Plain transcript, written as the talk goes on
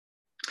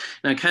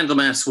Now,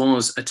 Candlemas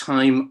was a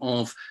time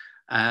of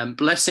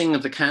blessing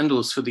of the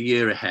candles for the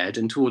year ahead.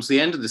 And towards the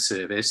end of the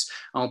service,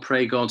 I'll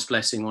pray God's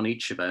blessing on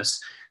each of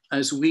us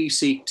as we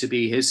seek to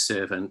be his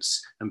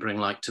servants and bring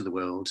light to the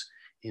world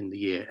in the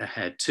year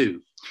ahead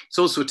too. It's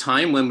also a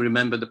time when we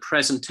remember the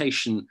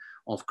presentation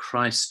of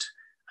Christ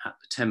at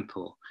the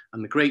temple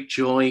and the great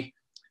joy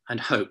and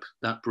hope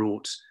that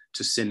brought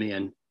to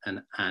Simeon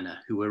and Anna,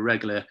 who were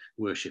regular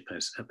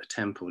worshippers at the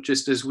temple,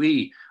 just as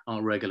we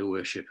are regular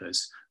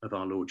worshippers of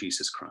our Lord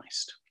Jesus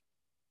Christ.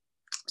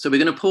 So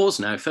we're going to pause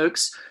now,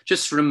 folks,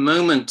 just for a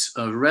moment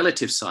of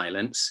relative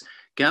silence,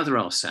 gather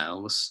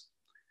ourselves,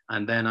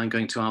 and then I'm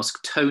going to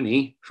ask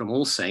Tony from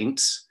All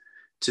Saints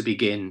to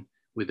begin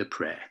with a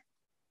prayer.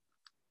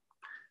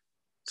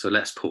 So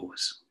let's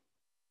pause.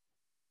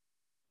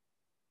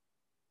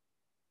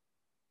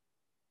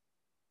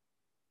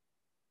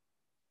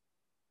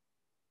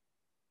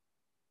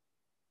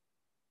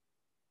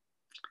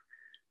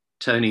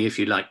 Tony, if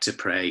you'd like to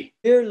pray.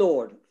 Dear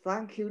Lord,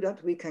 thank you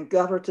that we can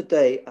gather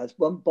today as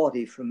one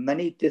body from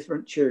many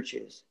different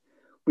churches.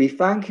 We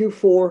thank you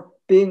for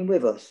being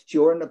with us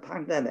during the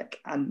pandemic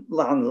and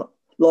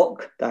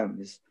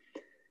lockdowns.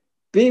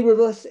 Be with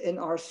us in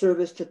our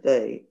service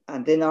today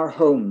and in our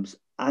homes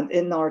and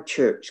in our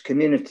church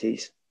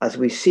communities as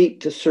we seek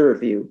to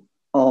serve you.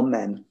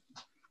 Amen.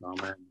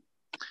 Amen.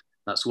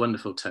 That's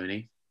wonderful,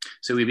 Tony.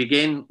 So we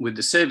begin with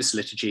the service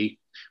liturgy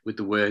with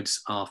the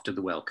words after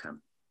the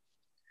welcome.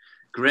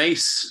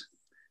 Grace,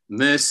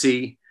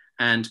 mercy,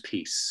 and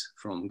peace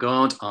from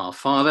God our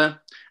Father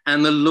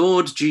and the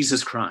Lord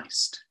Jesus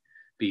Christ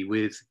be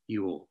with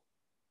you all,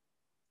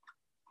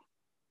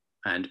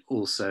 and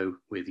also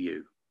with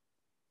you.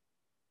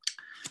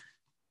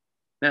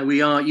 Now,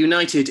 we are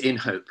united in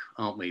hope,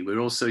 aren't we? We're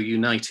also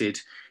united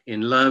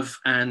in love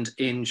and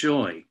in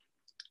joy.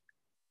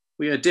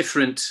 We are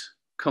different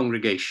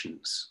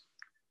congregations,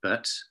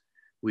 but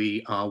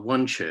we are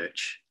one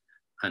church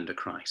under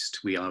Christ.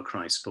 We are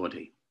Christ's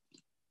body.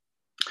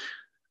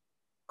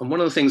 And one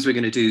of the things we're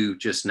going to do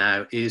just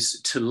now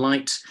is to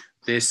light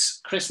this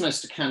Christmas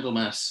to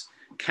Candlemas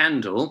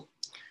candle.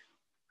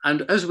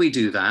 And as we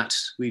do that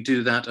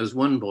as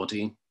one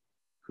body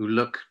who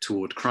look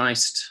toward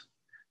Christ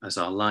as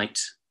our light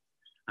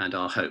and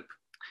our hope.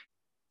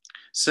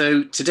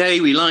 So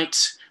today we light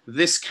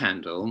this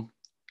candle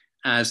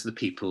as the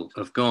people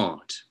of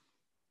God,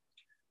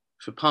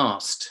 for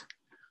past,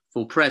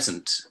 for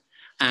present,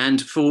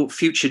 and for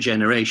future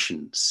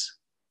generations,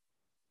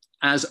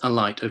 as a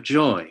light of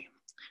joy,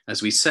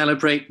 as we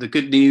celebrate the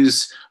good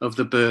news of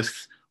the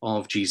birth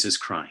of Jesus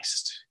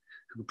Christ,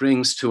 who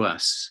brings to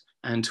us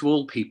and to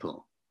all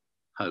people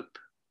hope,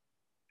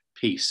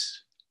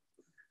 peace,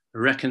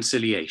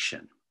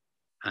 reconciliation,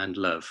 and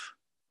love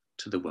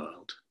to the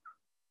world.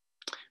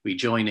 We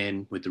join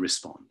in with the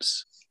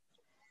response.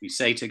 We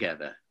say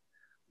together,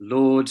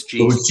 Lord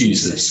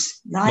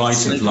Jesus,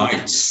 light of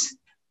lights,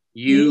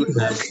 you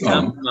have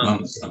come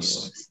amongst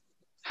us.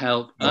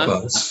 Help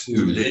us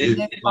who live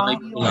by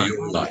by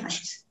your light,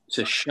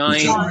 to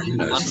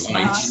shine as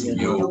light in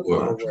your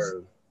world.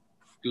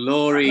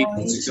 Glory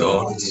To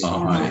God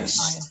our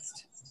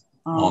highest.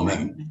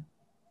 Amen.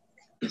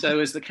 So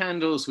as the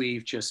candles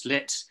we've just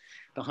lit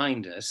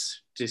behind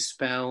us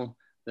dispel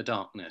the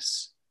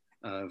darkness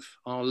of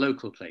our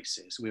local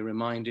places, we're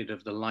reminded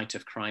of the light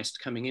of Christ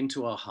coming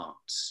into our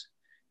hearts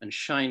and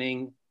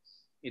shining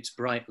its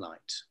bright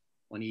light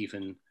on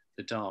even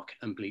the dark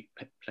and bleak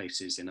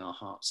places in our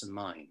hearts and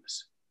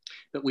minds.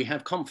 But we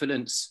have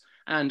confidence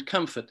and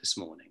comfort this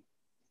morning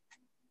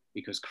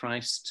because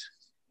Christ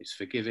is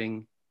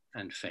forgiving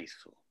and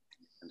faithful.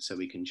 And so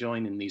we can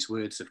join in these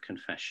words of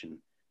confession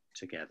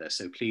together.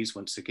 So please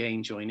once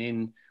again join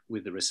in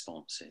with the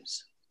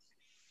responses.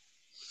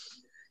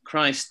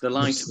 Christ, the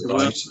light of the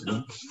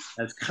world,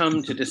 has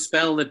come to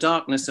dispel the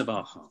darkness of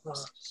our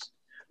hearts.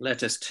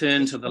 Let us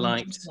turn to the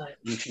light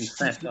and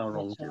confess our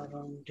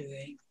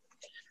wrongdoing.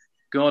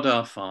 God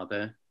our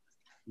Father,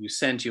 you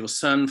sent your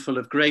Son full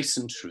of grace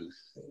and truth.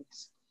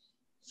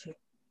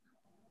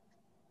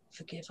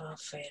 Forgive our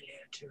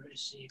failure to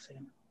receive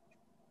him.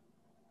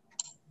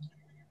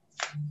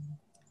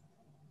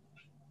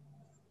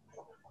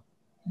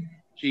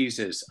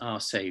 Jesus, our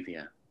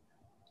Saviour,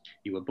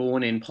 you were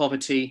born in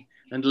poverty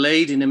and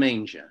laid in a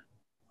manger.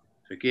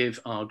 Forgive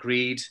our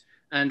greed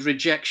and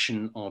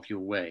rejection of your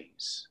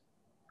ways.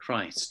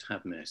 Christ,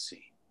 have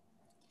mercy.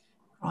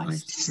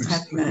 Christ,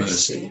 have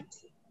mercy.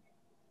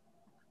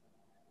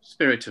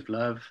 Spirit of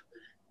love,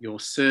 your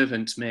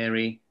servant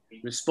Mary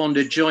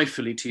responded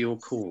joyfully to your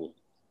call.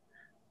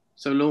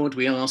 So, Lord,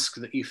 we ask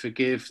that you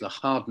forgive the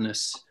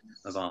hardness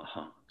of our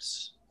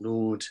hearts.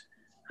 Lord,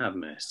 have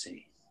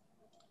mercy.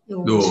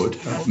 Lord,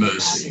 have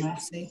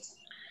mercy.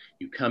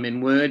 You come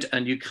in word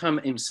and you come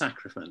in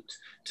sacrament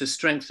to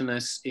strengthen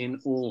us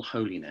in all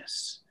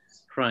holiness.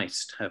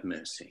 Christ, have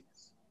mercy.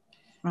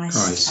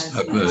 Christ,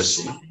 have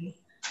mercy.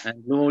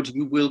 And Lord,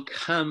 you will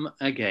come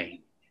again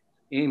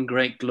in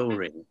great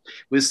glory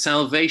with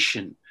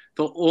salvation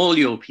for all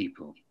your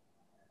people.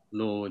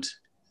 Lord,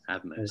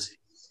 have mercy.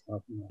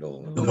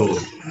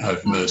 Lord,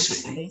 have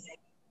mercy.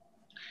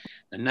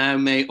 And now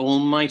may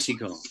Almighty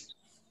God,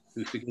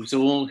 who forgives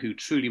all who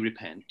truly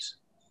repent,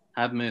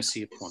 have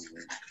mercy upon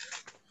you,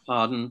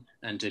 pardon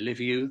and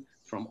deliver you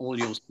from all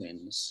your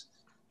sins,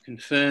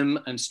 confirm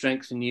and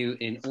strengthen you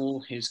in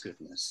all his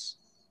goodness,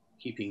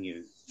 keeping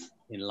you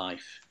in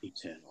life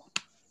eternal.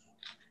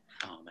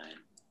 Amen.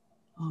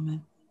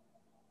 Amen.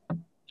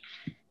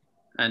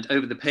 And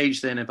over the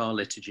page then of our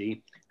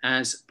liturgy,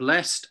 as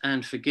blessed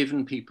and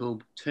forgiven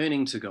people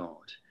turning to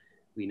God,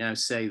 we now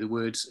say the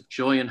words of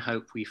joy and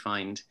hope we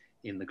find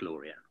in the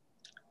Gloria.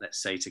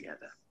 Let's say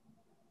together.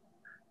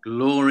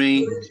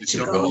 Glory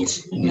to God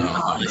in the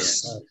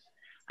highest,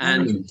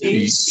 and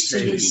peace to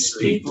his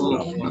people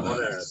on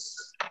earth.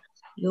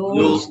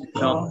 Lord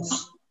God,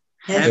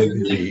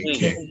 heavenly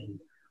King,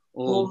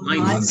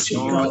 almighty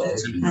God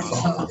and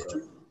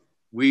Father,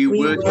 we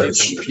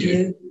worship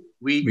you,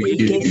 we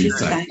give you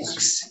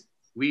thanks,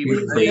 we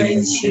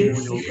praise you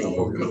for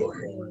your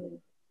glory.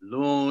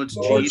 Lord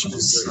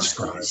Jesus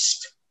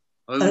Christ,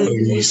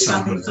 only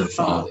Son of the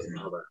Father,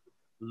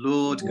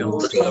 Lord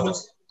God,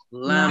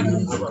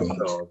 Lamb of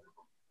God,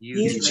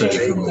 you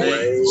take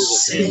away the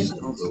sin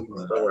of the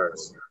world.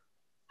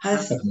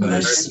 Have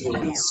mercy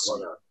on us.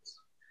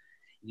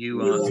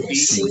 You are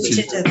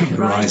seated at the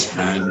right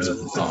hand of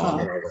the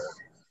Father.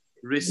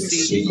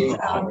 Receive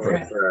our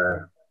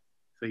prayer.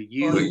 For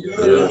you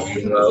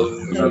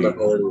alone are the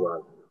Holy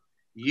One.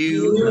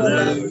 You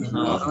alone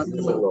are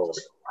the Lord.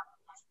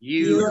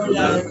 You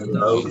alone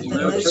are the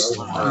Most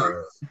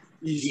High.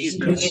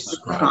 Jesus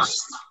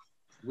Christ,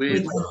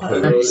 with the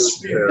Holy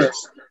Spirit,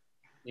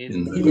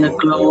 in the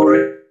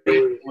glory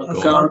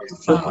of God the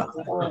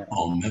Father.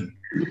 Amen.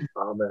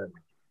 Amen.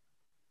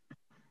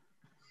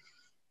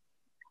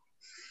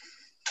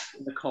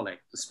 The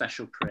collect, the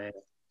special prayer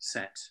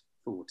set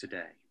for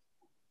today.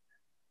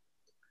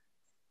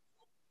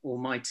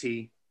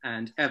 Almighty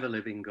and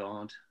ever-living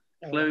God,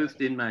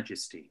 clothed in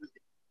majesty,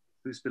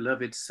 whose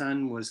beloved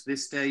Son was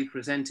this day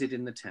presented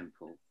in the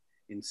temple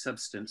in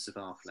substance of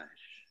our flesh,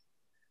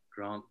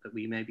 grant that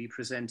we may be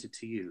presented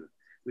to you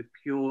with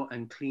pure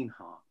and clean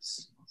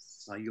hearts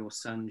by your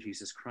Son,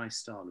 Jesus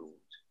Christ our Lord,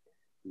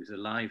 who is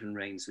alive and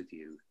reigns with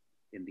you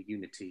in the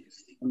unity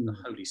of the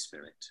Holy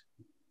Spirit,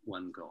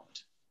 one God,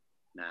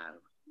 now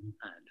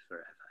and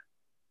forever.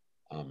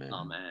 Amen.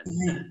 Amen.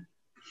 Amen.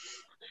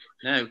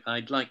 Now,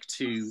 I'd like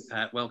to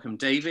welcome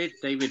David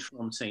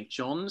from St.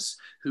 John's,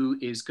 who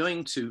is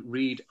going to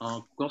read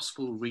our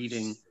gospel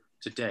reading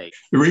today.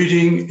 The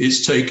reading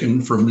is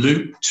taken from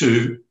Luke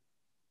 2,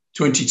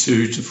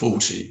 22 to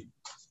 40.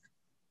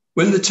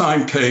 When the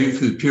time came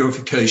for the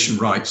purification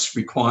rites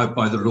required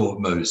by the law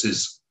of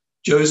Moses,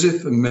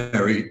 Joseph and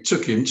Mary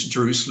took him to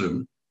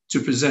Jerusalem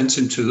to present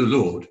him to the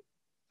Lord,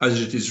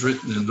 as it is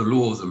written in the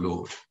law of the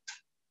Lord.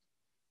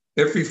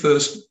 Every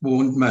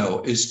firstborn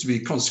male is to be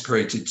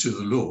consecrated to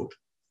the Lord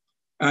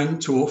and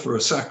to offer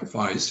a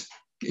sacrifice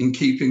in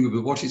keeping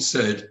with what is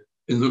said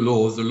in the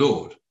law of the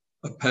Lord,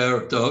 a pair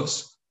of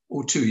doves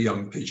or 2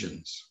 young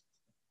pigeons.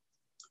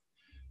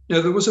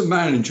 Now there was a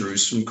man in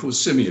Jerusalem called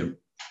Simeon,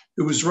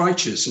 who was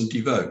righteous and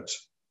devout.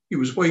 He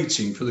was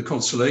waiting for the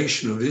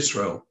consolation of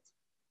Israel,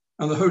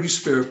 and the Holy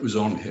Spirit was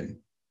on him.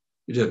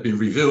 It had been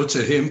revealed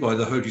to him by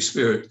the Holy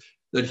Spirit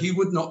that he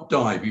would not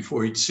die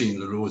before he'd seen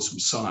the Lord's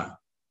Messiah.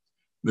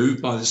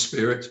 Moved by the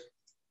Spirit,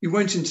 he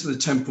went into the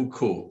temple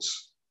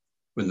courts.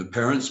 When the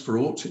parents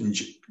brought in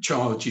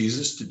child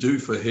Jesus to do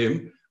for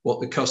him what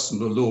the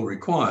custom of the law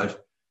required,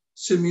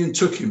 Simeon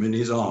took him in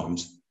his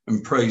arms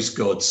and praised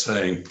God,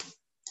 saying,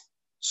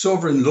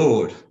 "Sovereign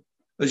Lord,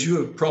 as you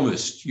have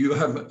promised, you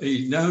have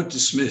now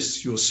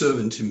dismissed your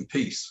servant in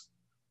peace,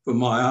 for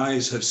my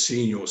eyes have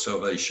seen your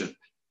salvation,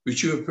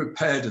 which you have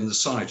prepared in the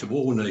sight of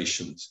all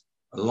nations,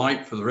 a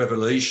light for the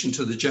revelation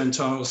to the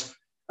Gentiles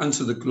and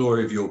to the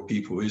glory of your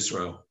people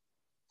Israel."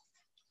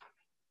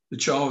 The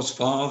child's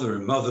father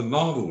and mother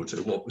marveled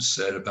at what was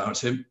said about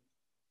him,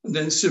 and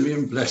then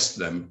Simeon blessed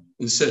them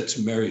and said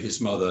to Mary, his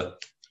mother,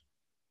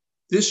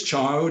 "This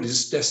child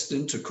is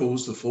destined to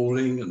cause the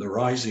falling and the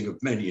rising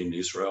of many in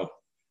Israel,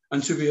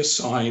 and to be a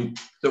sign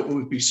that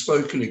will be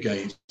spoken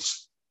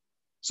against,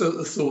 so that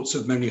the thoughts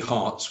of many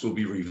hearts will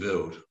be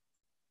revealed,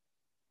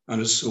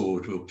 and a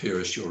sword will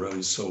pierce your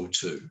own soul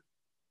too."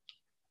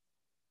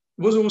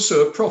 There was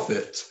also a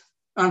prophet,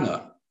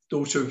 Anna,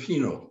 daughter of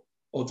Phanuel,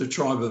 of the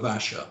tribe of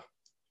Asher.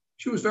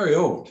 She was very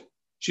old.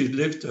 She had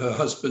lived her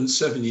husband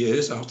 7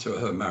 years after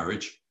her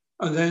marriage,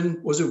 and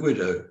then was a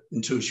widow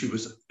until she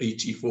was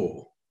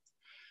 84.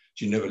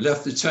 She never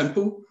left the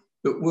temple,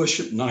 but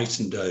worshipped night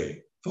and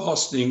day,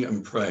 fasting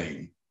and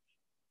praying.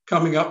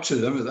 Coming up to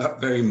them at that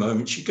very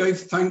moment, she gave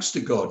thanks to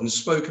God and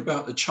spoke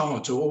about the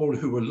child to all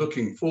who were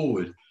looking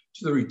forward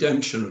to the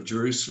redemption of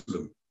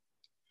Jerusalem.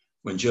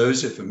 When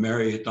Joseph and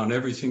Mary had done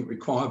everything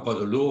required by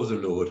the law of the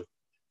Lord,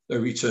 they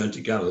returned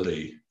to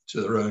Galilee,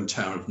 to their own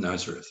town of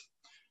Nazareth.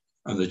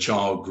 And the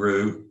child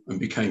grew and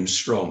became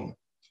strong.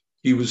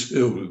 He was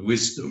filled with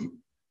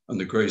wisdom, and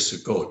the grace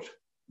of God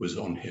was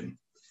on him.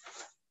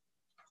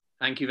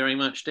 Thank you very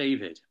much,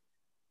 David.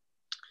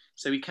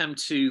 So we come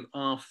to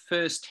our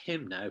first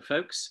hymn now,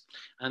 folks,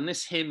 and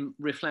this hymn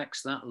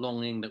reflects that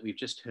longing that we've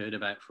just heard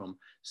about from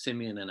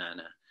Simeon and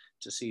Anna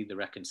to see the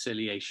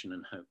reconciliation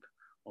and hope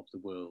of the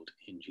world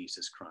in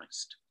Jesus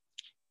Christ.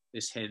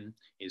 This hymn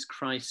is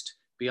Christ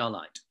Be Our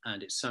Light,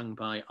 and it's sung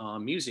by our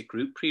music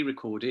group,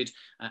 pre-recorded,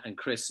 and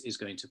Chris is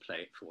going to play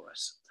it for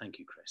us. Thank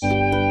you, Chris.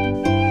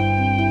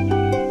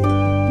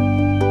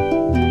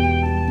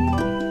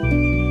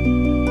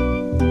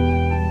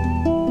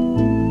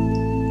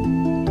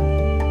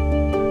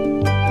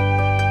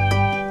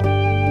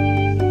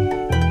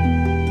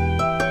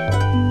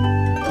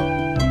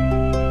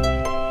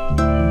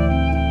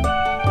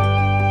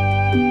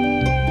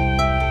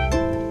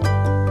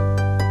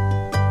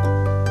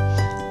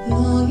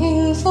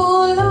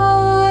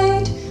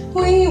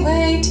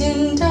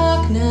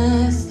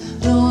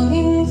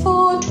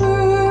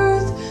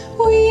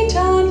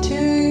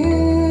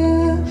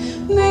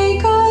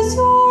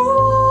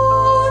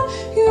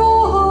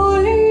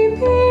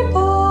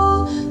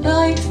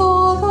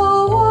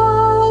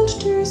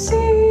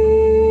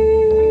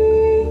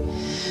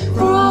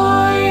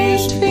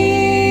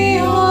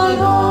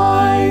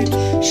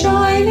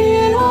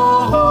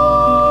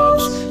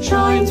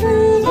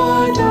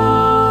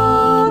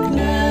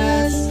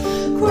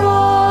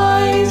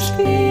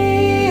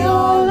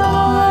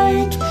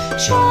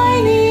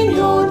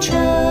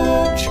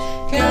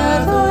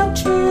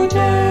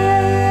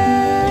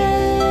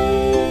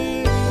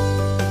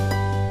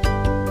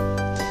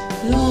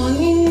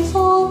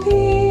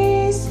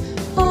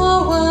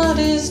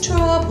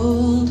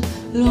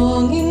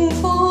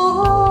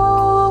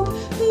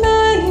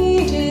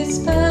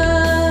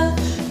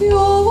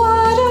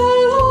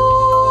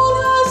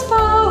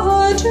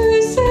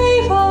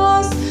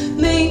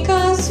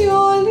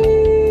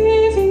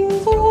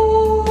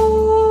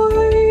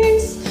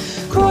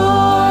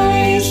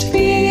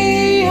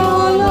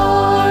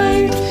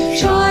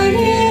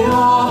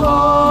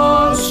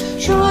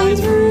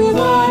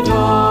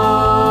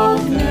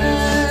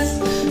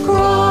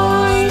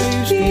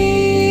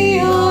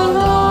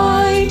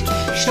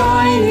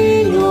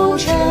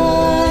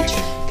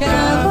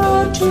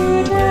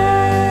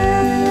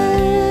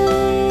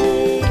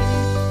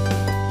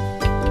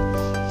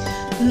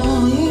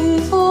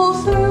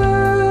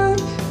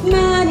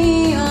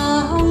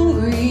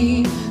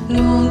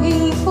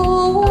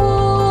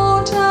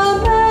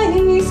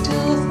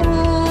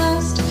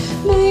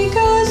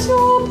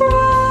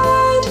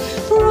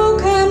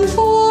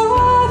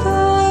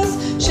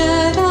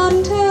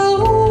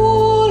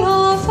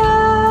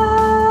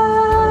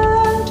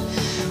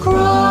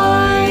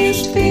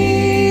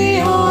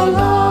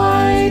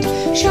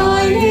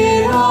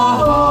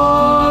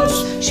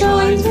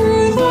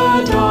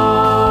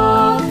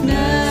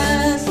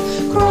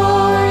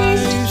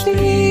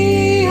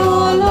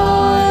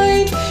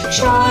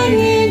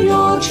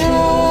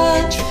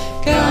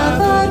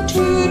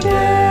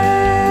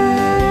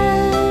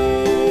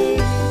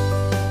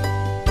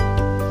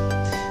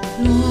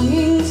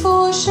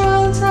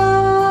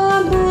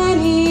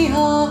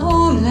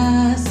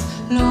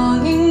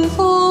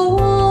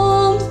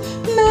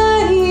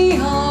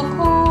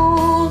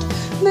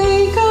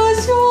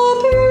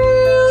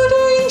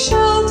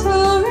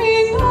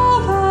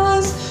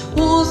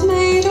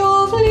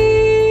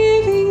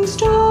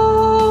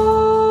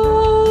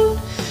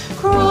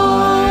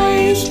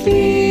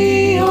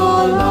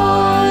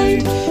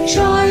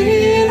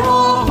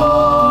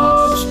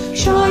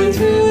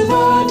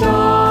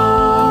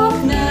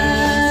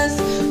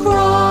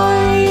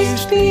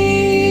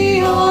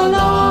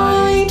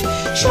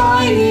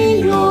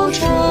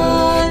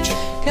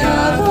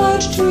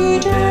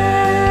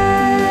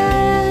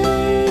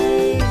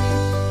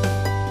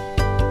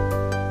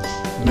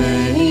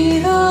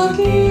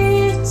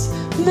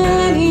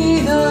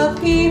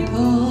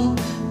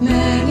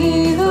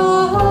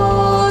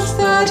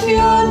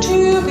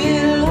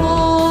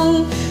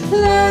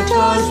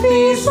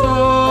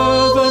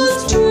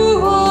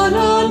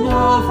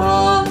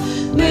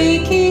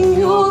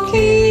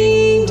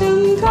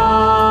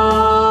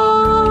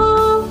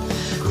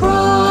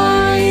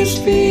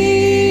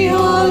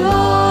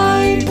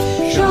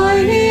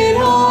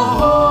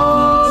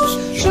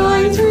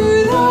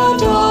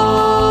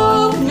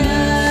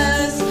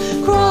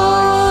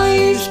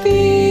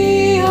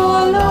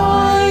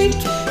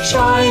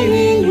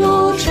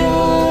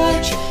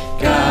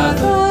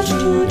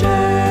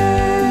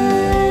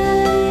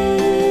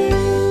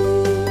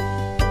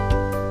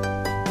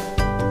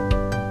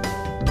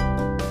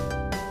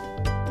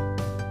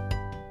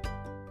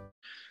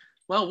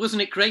 Well,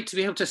 wasn't it great to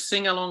be able to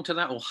sing along to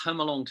that or hum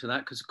along to that?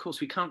 Because, of course,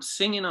 we can't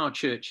sing in our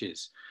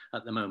churches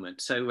at the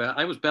moment. So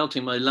I was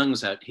belting my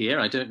lungs out here.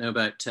 I don't know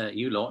about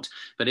you lot,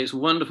 but it's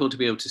wonderful to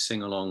be able to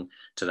sing along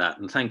to that.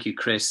 And thank you,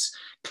 Chris,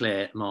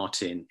 Claire,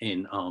 Martin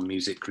in our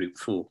music group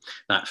for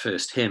that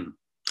first hymn.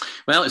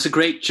 Well, it's a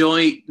great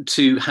joy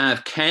to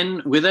have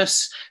Ken with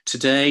us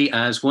today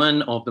as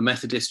one of the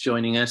Methodists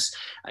joining us.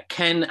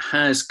 Ken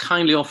has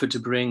kindly offered to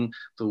bring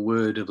the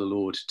word of the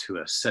Lord to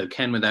us. So,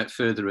 Ken, without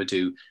further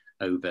ado,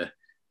 over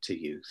to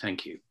you.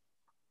 Thank you.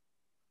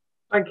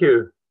 Thank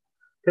you.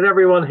 Can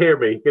everyone hear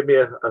me? Give me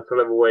a sort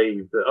of a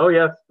wave. Oh,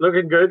 yes,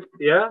 looking good.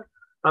 Yeah,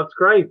 that's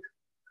great.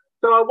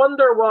 So I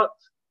wonder what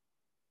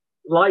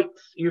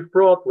lights you've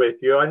brought with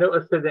you. I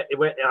noticed that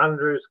when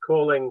Andrew's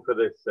calling for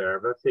this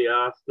service, he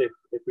asked if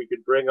we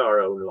could bring our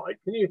own light.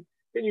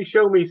 Can you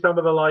show me some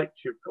of the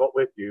lights you've got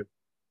with you?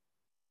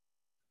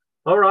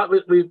 All right,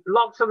 we've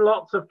lots and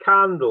lots of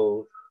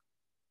candles.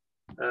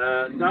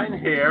 Down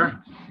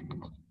here,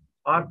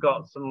 I've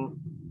got some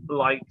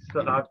lights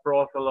that I've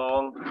brought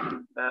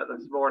along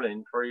this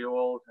morning for you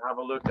all to have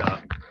a look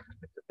at.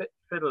 It's a bit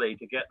fiddly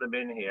to get them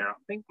in here. I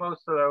think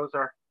most of those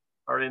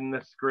are in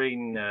the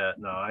screen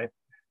now.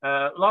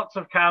 Lots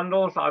of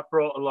candles I've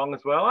brought along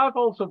as well. I've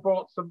also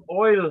brought some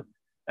oil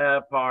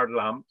powered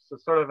lamps, a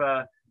sort of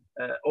a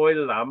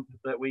oil lamp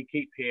that we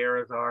keep here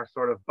as our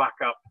sort of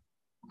backup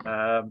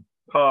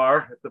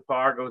power if the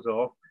power goes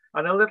off,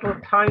 and a little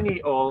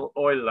tiny oil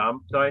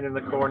lamp down in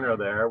the corner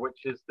there,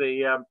 which is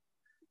the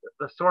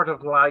sort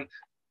of light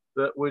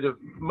that would have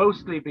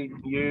mostly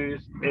been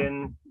used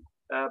in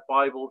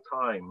Bible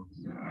times.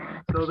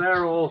 So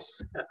they're all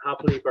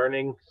happily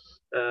burning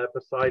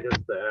beside us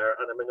there,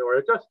 and a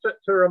menorah, just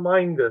to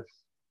remind us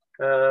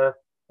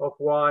of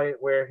why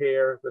we're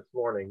here this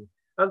morning.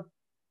 And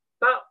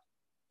that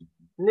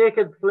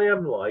naked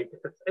flame light,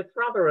 it's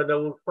rather an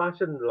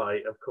old-fashioned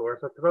light, of course.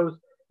 I suppose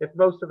if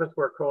most of us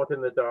were caught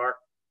in the dark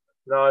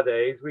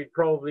nowadays, we'd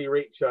probably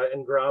reach out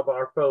and grab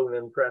our phone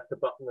and press a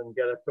button and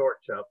get a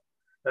torch up.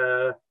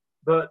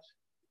 But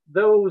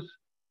those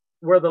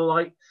were the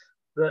lights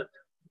that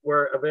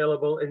were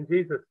available in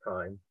Jesus'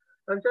 time.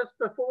 And just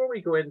before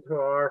we go into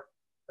our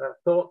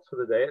thoughts for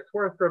the day, it's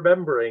worth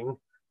remembering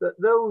that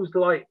those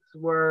lights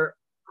were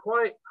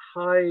quite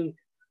high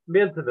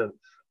maintenance.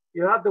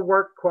 You had to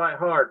work quite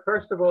hard.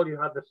 First of all, you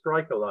had to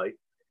strike a light.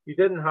 You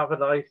didn't have a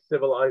nice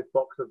civilized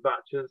box of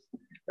matches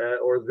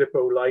or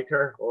Zippo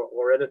lighter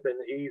or anything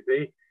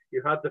easy.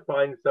 You had to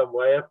find some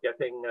way of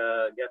getting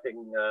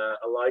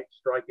a light,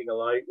 striking a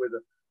light with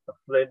a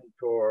flint,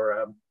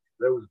 or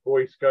those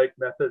Boy Scout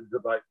methods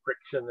about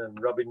friction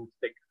and rubbing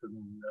sticks and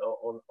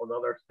on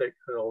other sticks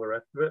and all the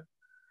rest of it.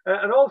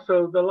 And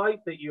also the light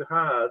that you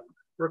had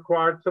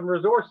required some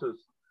resources.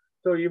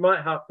 So you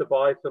might have to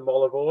buy some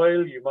olive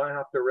oil, you might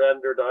have to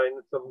render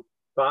down some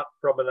fat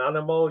from an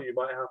animal, you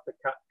might have to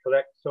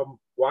collect some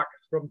wax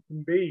from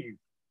some bees.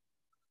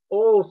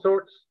 All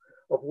sorts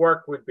of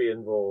work would be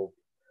involved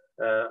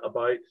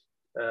about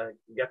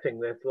getting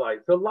this light.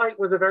 So light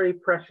was a very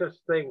precious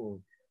thing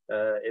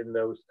in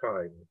those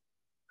times.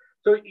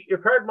 So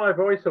you've heard my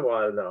voice a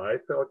while now,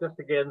 so I'll just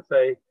again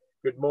say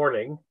good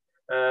morning.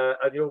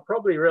 And you'll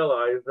probably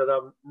realize that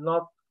I'm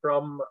not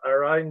from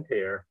around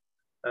here.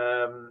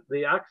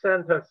 The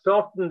accent has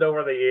softened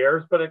over the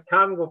years, but it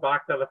can go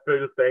back to the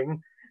full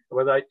thing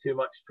without too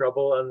much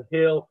trouble, and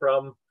hail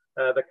from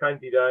the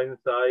County Down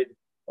side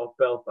of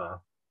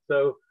Belfast.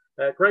 So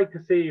great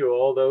to see you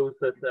all, those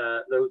that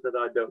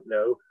I don't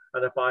know.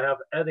 And if I have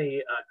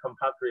any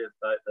compatriots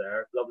out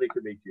there, lovely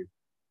to meet you.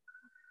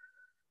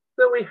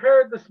 So we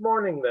heard this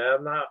morning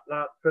then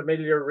that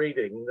familiar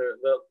reading,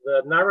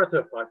 the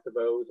narrative, I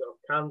suppose, of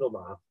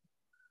Candlemas.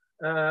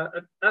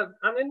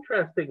 An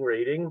interesting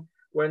reading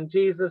when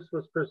Jesus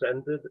was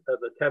presented at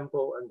the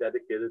temple and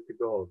dedicated to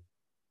God.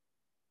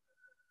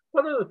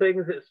 One of the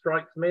things that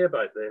strikes me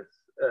about this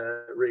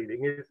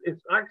reading is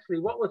actually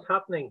what was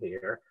happening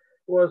here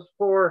was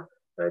for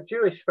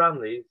Jewish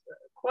families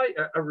quite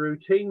a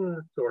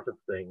routine sort of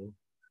thing.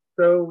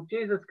 So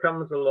Jesus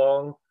comes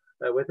along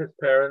with his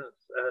parents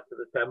to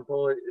the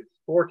temple. It's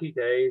 40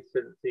 days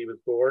since he was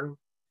born,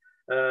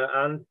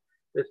 and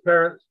his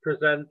parents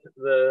present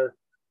the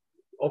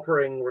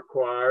offering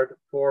required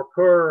for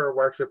poor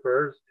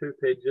worshippers, 2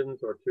 pigeons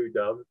or 2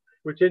 doves,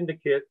 which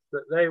indicates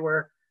that they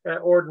were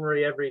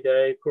ordinary,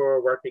 everyday,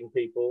 poor working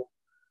people.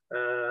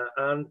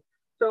 And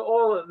so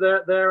all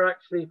they're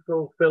actually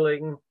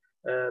fulfilling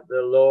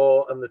the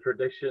law and the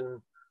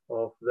tradition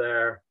of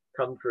their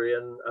country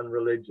and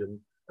religion.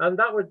 And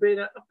that would be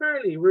a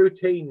fairly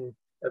routine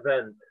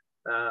event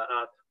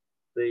at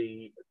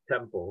the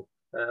temple.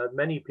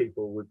 Many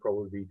people would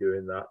probably be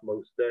doing that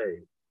most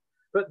days.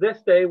 But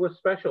this day was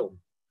special.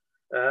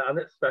 And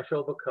it's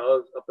special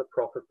because of the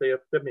prophecy of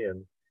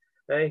Simeon.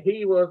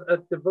 He was a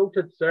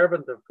devoted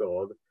servant of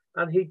God,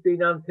 and he'd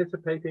been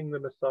anticipating the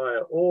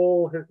Messiah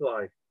all his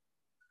life.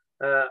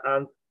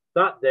 And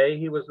that day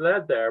he was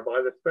led there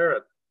by the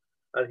Spirit,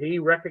 and he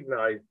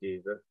recognized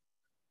Jesus.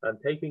 And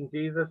taking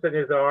Jesus in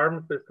his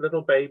arms, this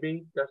little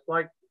baby, just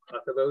like, I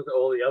suppose,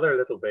 all the other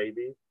little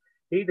babies,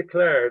 he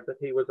declared that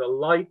he was a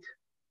light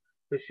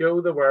to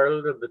show the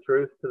world of the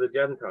truth to the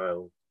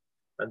Gentiles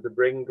and to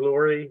bring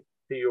glory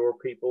to your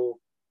people,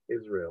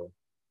 Israel.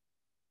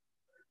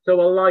 So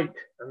a light,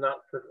 and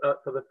that's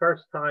for the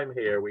first time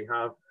here, we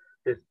have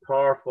this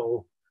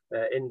powerful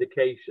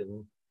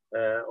indication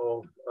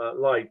of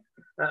light.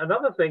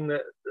 Another thing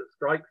that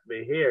strikes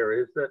me here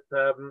is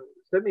that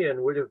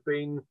Simeon would have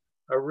been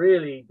a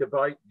really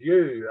devout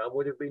Jew and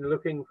would have been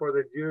looking for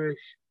the Jewish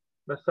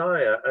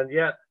Messiah. And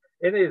yet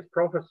in his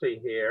prophecy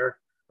here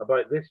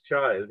about this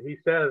child, he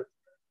says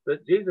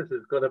that Jesus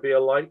is going to be a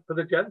light for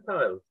the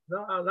Gentiles.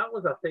 Now, that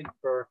was, I think,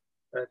 for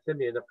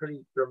Simeon, a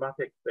pretty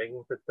dramatic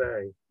thing to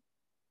say.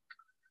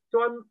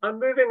 So I'm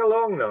moving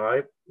along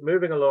now,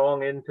 moving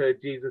along into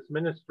Jesus'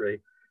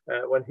 ministry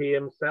when he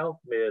himself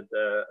made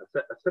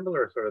a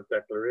similar sort of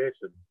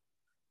declaration.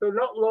 So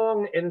not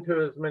long into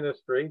his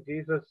ministry,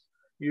 Jesus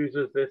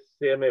uses this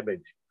same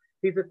image.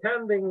 He's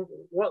attending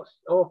what's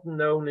often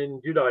known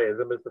in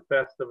Judaism as the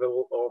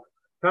Festival of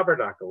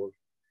Tabernacles.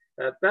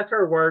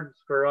 Better words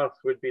for us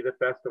would be the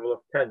Festival of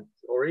Tents,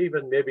 or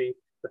even maybe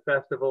the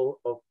Festival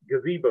of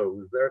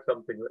Gazebos. They're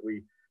something that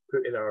we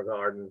put in our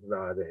gardens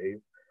nowadays.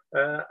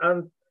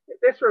 And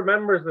this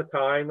remembers the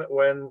time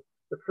when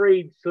the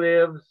freed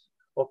slaves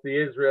of the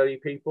Israeli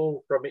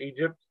people from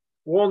Egypt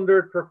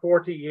wandered for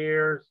 40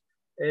 years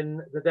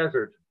in the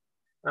desert.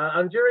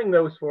 And during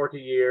those 40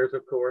 years,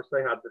 of course,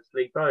 they had to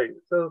sleep out.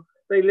 So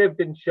they lived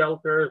in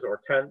shelters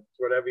or tents,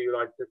 whatever you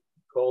like to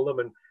call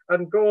them.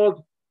 And God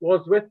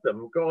was with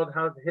them. God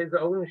had his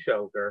own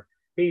shelter.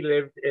 He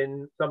lived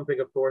in something,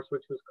 of course,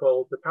 which was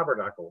called the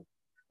Tabernacle,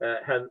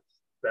 hence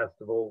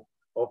Festival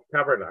of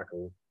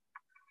Tabernacles.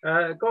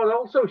 God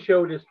also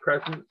showed his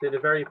presence in a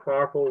very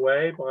powerful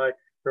way by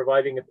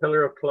providing a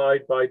pillar of cloud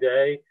by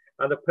day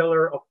and a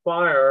pillar of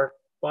fire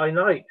by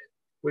night,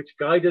 which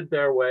guided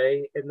their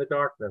way in the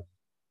darkness.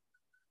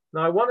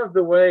 Now, one of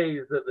the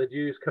ways that the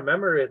Jews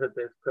commemorated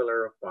this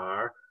pillar of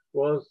fire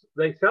was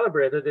they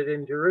celebrated it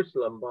in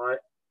Jerusalem by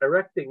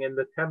erecting in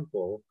the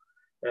temple,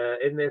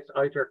 in this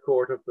outer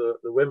court of the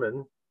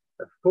women,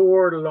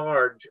 4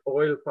 large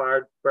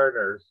oil-fired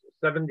burners,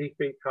 70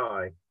 feet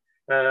high.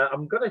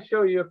 I'm going to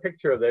show you a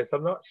picture of this.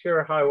 I'm not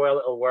sure how well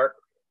it'll work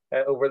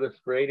over the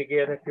screen.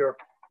 Again,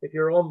 if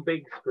you're on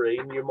big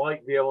screen, you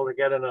might be able to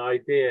get an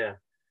idea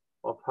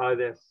of how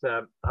this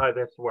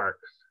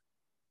works.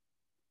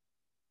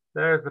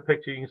 There's the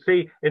picture. You can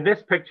see in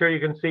this picture, you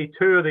can see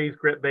 2 of these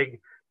great big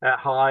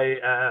high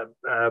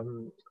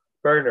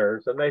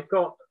burners, and they've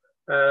got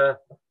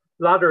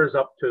ladders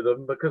up to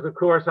them because, of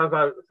course, as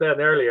I said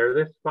earlier,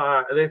 this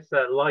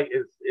light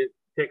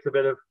takes a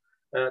bit of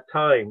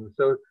time.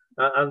 So,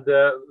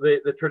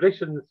 the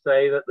traditions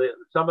say that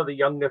some of the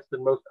youngest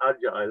and most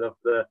agile of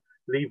the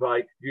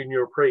Levite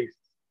junior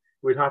priests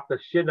would have to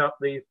shin up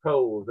these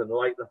poles and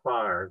light the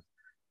fires.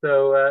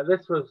 So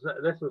this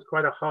was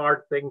quite a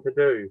hard thing to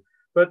do.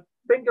 But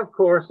think, of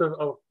course,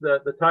 of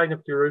the town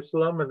of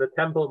Jerusalem and the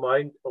Temple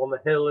Mount on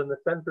the hill in the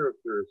center of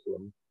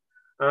Jerusalem.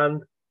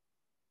 And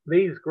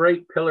these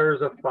great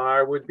pillars of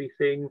fire would be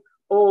seen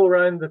all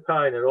around the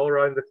town and all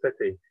around the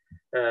city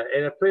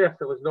in a place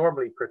that was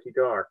normally pretty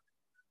dark.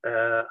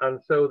 And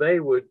so they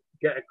would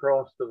get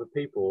across to the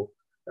people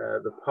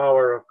the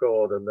power of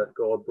God and that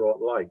God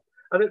brought light.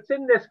 And it's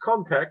in this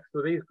context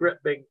with these great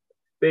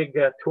big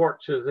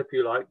torches, if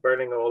you like,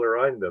 burning all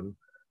around them,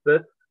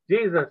 that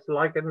Jesus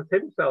likens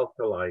himself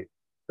to light.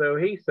 So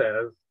he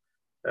says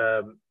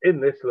in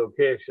this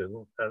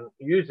location and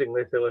using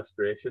this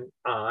illustration,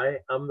 I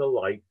am the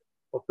light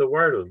of the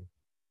world.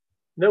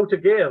 Note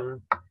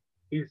again,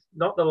 he's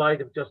not the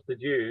light of just the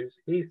Jews.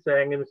 He's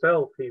saying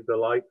himself he's the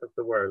light of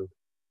the world.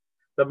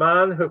 The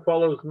man who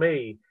follows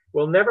me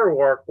will never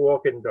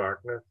walk in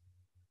darkness,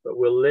 but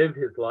will live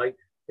his light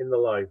in the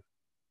light.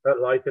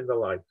 Life in the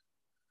light.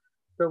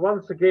 So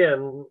once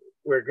again,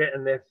 we're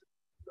getting this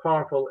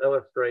powerful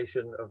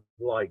illustration of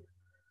light.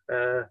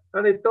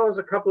 And it does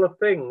a couple of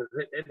things.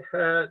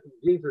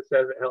 Jesus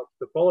says it helps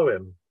to follow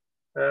him.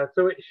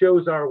 So it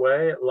shows our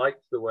way, it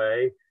lights the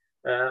way,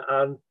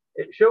 and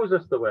it shows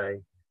us the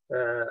way,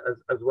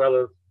 as well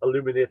as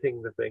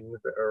illuminating the things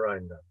that are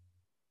around us.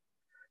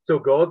 So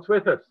God's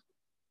with us.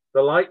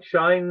 The light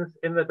shines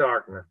in the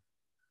darkness.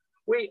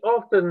 We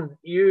often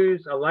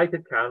use a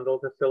lighted candle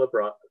to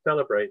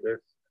celebrate this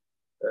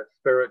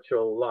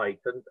spiritual light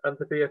and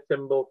to be a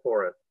symbol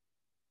for it.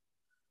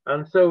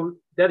 And so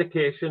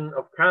dedication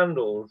of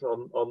candles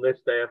on this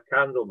day of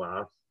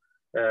Candlemas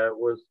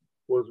was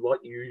what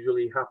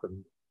usually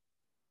happened,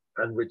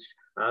 and which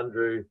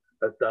Andrew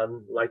has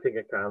done, lighting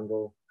a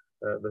candle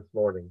this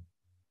morning.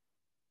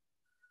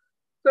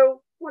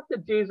 So what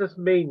did Jesus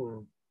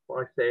mean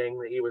by saying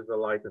that he was the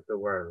light of the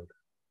world?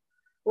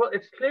 Well,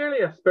 it's clearly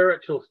a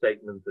spiritual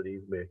statement that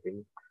he's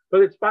making,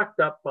 but it's backed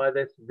up by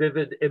this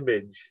vivid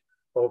image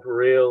of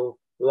real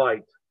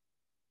light.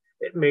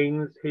 It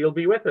means he'll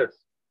be with us.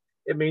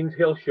 It means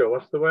he'll show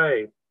us the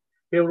way.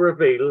 He'll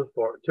reveal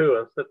to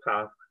us the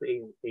tasks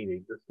he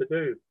needs us to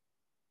do.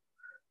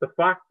 The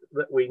fact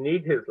that we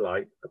need his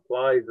light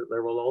implies that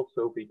there will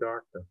also be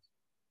darkness.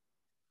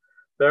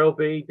 There will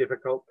be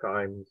difficult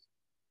times.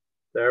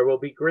 There will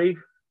be grief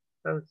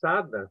and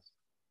sadness,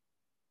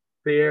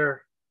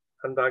 fear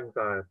and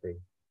anxiety,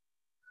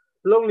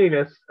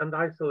 loneliness and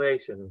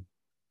isolation.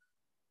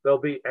 There'll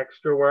be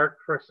extra work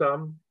for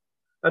some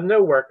and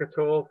no work at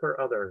all for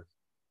others.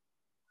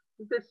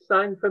 Does this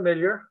sound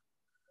familiar?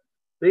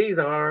 These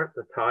are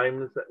the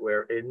times that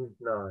we're in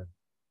now.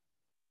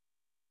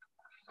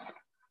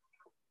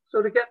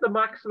 So to get the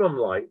maximum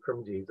light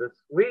from Jesus,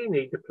 we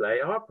need to play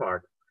our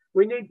part.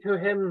 We need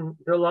to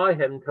allow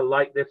him to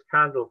light this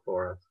candle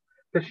for us.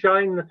 to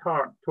shine the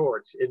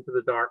torch into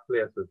the dark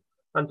places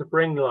and to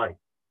bring light.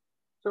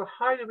 So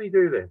how do we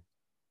do this?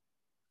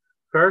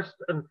 First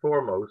and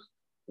foremost,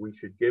 we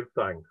should give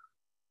thanks.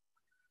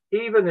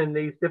 Even in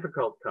these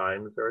difficult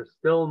times, there is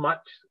still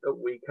much that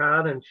we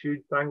can and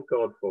should thank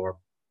God for.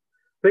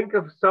 Think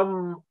of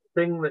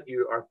something that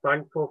you are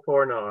thankful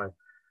for now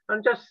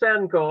and just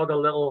send God a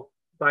little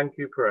thank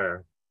you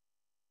prayer.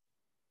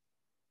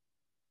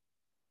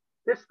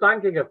 This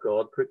thanking of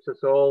God puts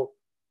us all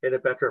in a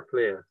better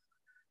place.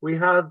 We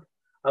had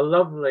a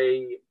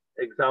lovely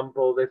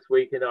example this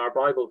week in our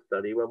Bible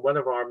study when one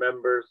of our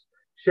members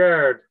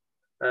shared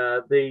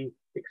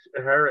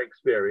her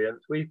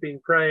experience. We've been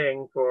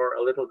praying for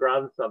a little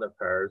grandson of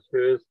hers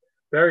who is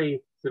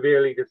very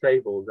severely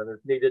disabled and has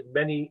needed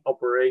many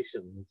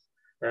operations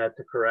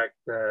to correct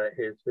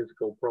his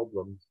physical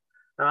problems.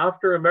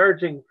 After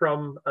emerging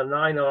from a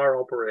 9-hour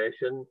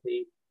operation,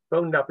 he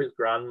phoned up his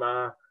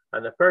grandma,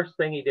 and the first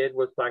thing he did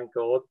was thank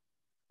God,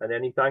 and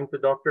then he thanked the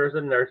doctors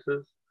and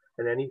nurses,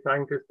 and then he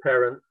thanked his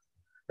parents,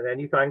 and then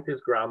he thanked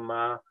his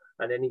grandma,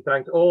 and then he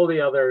thanked all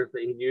the others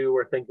that he knew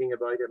were thinking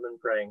about him and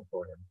praying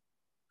for him.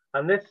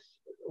 And this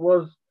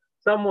was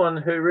someone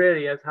who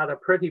really has had a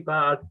pretty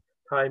bad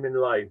time in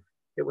life.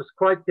 It was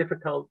quite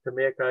difficult to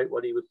make out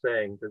what he was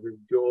saying because his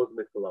jaw's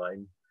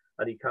misaligned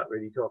and he can't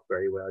really talk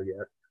very well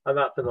yet. And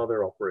that's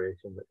another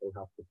operation that he'll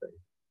have to face.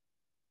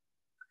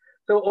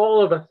 So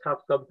all of us have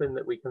something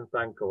that we can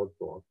thank God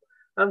for.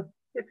 And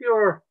if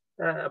you're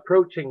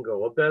approaching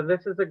God, then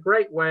this is a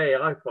great way,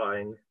 I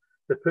find,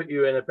 to put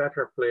you in a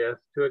better place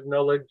to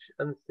acknowledge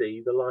and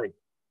see the light.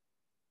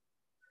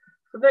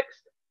 So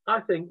next,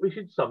 I think we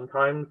should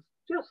sometimes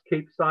just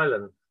keep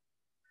silent.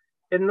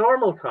 In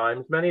normal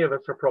times, many of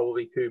us are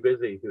probably too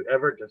busy to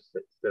ever just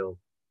sit still.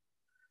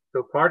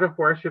 So part of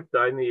worship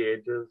down the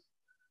ages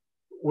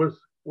was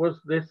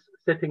this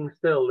sitting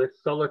still,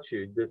 this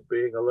solitude, this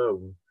being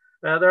alone.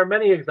 There are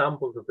many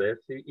examples of this.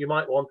 You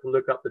might want to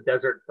look up the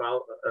Desert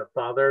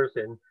Fathers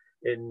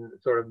in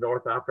sort of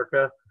North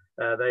Africa.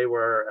 They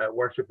were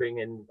worshipping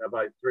in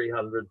about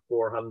 300,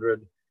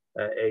 400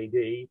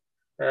 AD.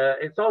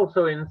 It's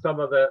also in some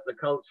of the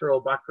cultural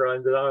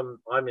background that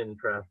I'm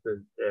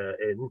interested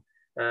in.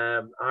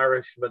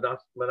 Irish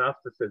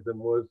monasticism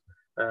was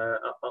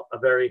a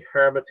very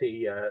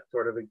hermity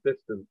sort of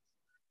existence.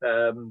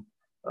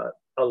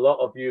 A lot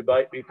of you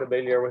might be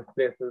familiar with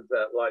this as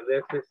like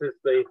this. This is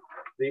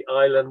the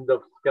island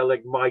of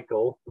Skellig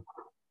Michael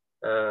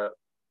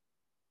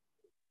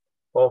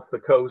off the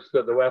coast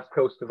of the west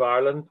coast of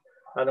Ireland.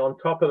 And on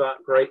top of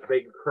that great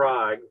big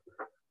crag,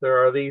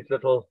 there are these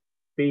little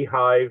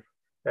beehive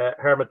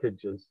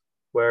hermitages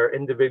where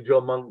individual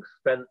monks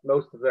spent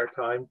most of their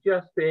time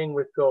just being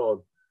with God,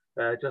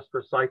 just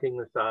reciting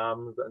the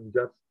Psalms and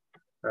just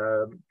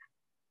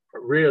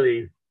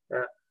really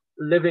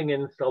living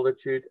in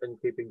solitude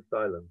and keeping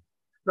silence.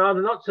 Now,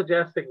 I'm not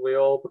suggesting we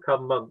all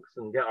become monks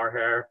and get our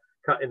hair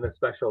cut in a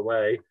special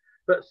way,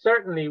 but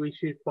certainly we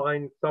should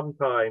find some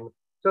time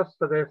just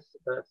for this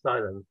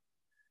silence.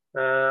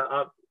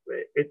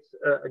 It's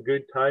a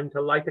good time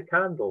to light a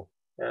candle.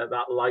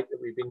 That light that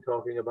we've been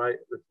talking about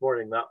this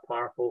morning, that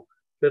powerful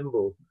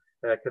symbol,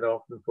 can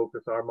often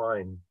focus our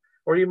mind.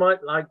 Or you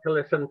might like to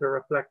listen to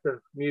reflective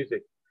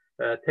music.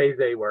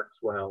 Taizé works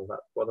well.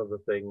 That's one of the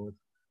things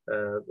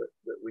that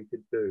we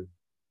could do.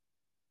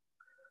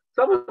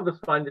 Some of us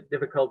find it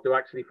difficult to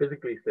actually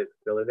physically sit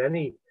still in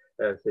any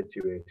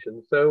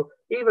situation. So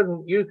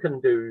even you can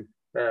do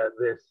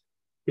this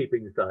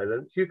keeping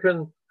silence. You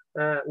can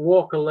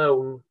walk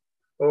alone,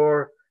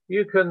 or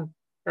you can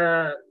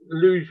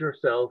lose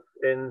yourself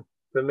in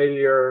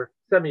familiar,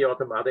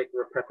 semi-automatic,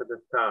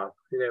 repetitive tasks,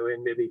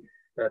 in maybe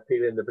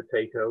peeling the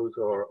potatoes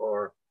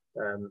or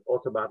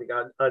automatic.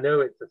 I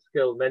know it's a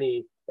skill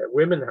many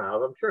women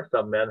have. I'm sure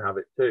some men have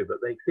it too, but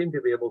they seem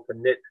to be able to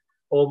knit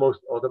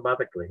almost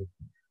automatically.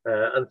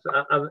 And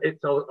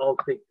it's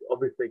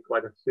obviously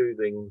quite a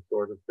soothing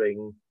sort of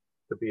thing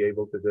to be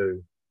able to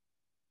do.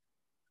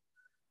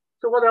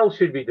 So what else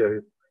should we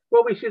do?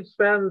 Well, we should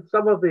spend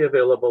some of the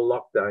available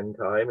lockdown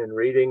time in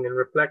reading and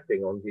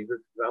reflecting on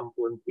Jesus'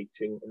 example and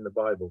teaching in the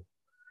Bible.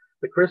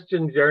 The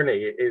Christian journey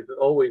is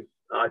always,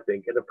 I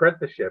think, an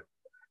apprenticeship.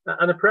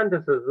 And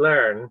apprentices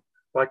learn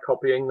by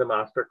copying the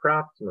master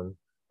craftsman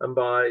and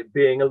by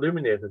being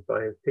illuminated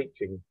by his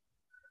teaching.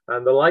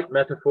 And the light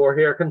metaphor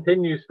here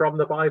continues from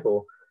the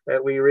Bible.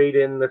 We read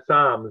in the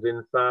Psalms,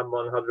 in Psalm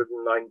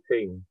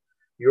 119,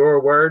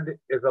 "Your word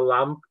is a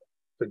lamp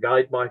to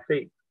guide my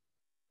feet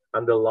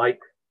and a light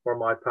for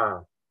my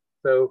path."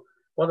 So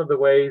one of the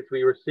ways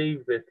we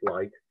receive this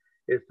light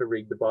is to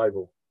read the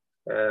Bible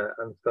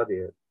and study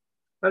it.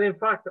 And in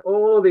fact,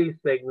 all these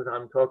things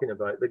I'm talking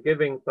about, the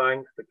giving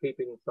thanks, the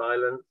keeping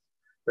silence,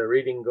 the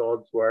reading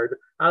God's word,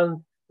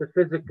 and the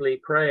physically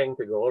praying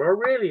to God, are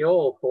really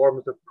all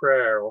forms of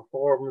prayer or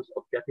forms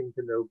of getting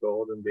to know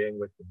God and being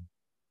with him.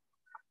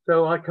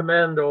 So I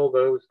commend all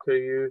those to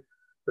you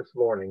this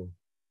morning.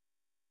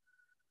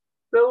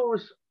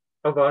 Those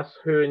of us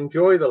who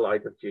enjoy the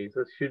light of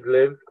Jesus should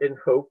live in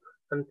hope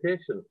and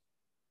patience.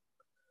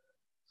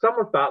 some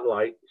of that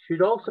light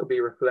should also be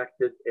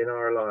reflected in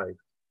our lives.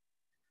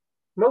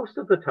 Most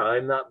of the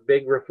time, that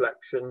big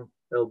reflection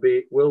will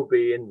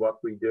be in what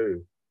we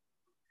do.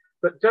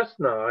 But just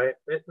now,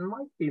 it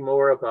might be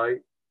more about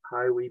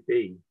how we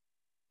be.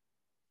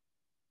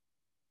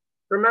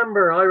 I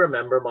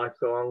remember my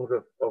songs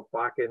of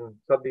back in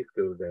Sunday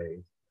school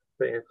days,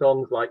 singing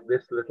songs like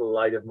 "This Little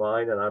Light of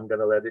Mine" and "I'm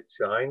Gonna Let It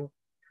Shine."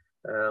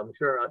 I'm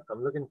sure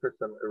I'm looking for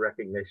some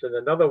recognition.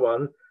 Another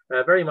one,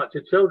 very much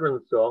a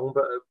children's song,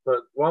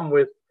 but one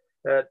with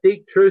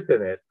deep truth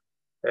in it.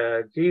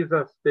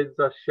 Jesus bids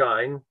us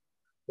shine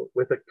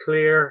with a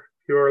clear,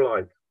 pure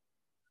light,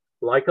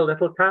 like a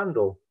little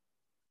candle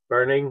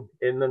burning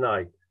in the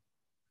night.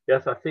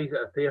 Yes, I see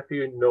a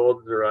few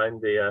nods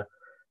around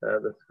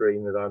the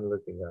screen that I'm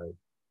looking at.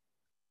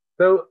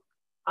 So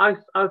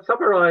I'll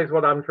summarize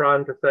what I'm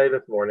trying to say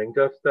this morning,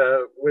 just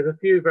with a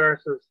few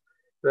verses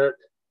that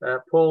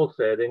Paul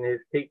said in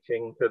his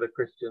teaching to the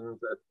Christians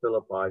at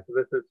Philippi. So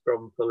this is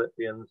from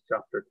Philippians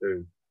chapter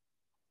 2.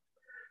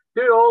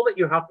 Do all that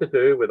you have to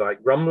do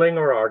without grumbling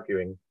or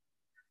arguing,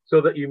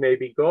 so that you may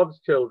be God's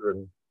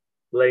children,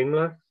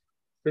 blameless,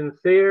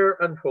 sincere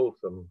and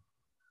wholesome,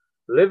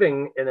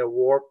 living in a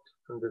warped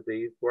and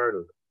diseased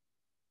world,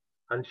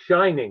 and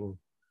shining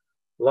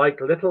like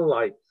little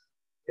lights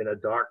in a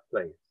dark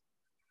place.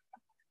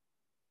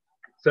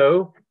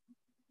 So,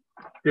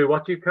 do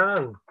what you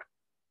can.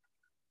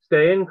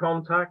 Stay in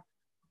contact,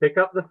 pick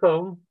up the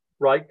phone,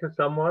 write to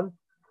someone.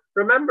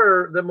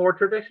 Remember the more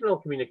traditional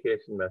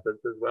communication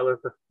methods as well as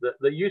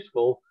the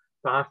useful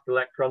fast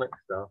electronic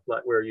stuff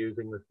like we're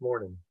using this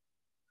morning.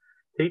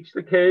 Teach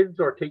the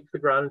kids or teach the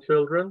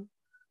grandchildren,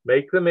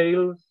 make the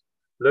meals,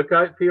 look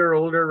out for your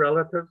older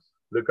relatives,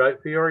 look out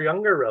for your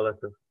younger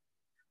relatives,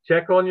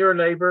 check on your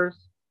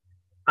neighbors.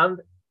 And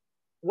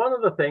one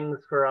of the things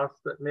for us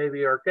that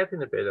maybe are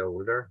getting a bit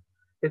older,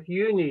 if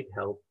you need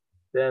help,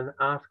 then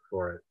ask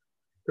for it.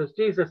 Because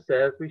Jesus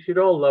says we should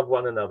all love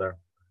one another,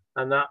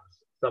 and that's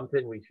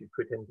something we should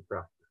put into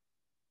practice.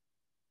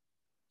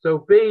 So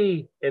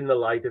be in the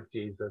light of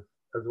Jesus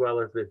as well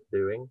as this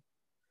doing.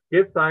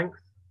 Give thanks,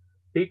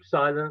 keep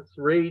silence,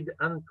 read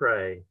and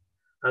pray,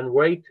 and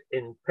wait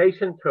in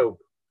patient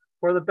hope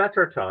for the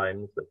better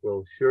times that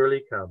will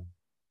surely come.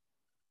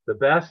 The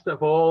best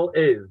of all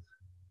is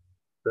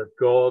that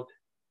God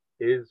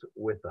is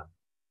with us.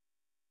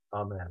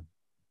 Amen.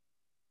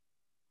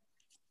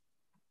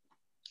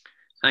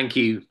 Thank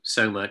you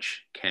so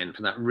much, Ken,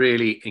 for that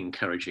really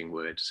encouraging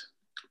words.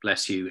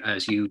 Bless you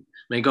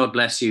may God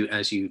bless you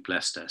as you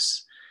blessed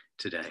us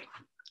today.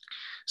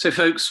 So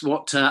folks,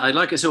 what I'd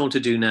like us all to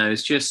do now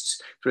is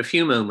just for a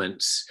few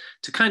moments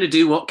to kind of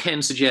do what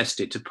Ken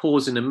suggested, to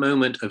pause in a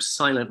moment of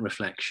silent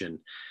reflection,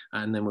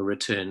 and then we'll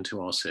return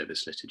to our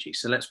service liturgy.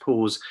 So let's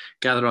pause,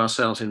 gather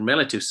ourselves in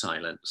relative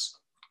silence,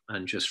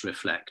 and just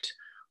reflect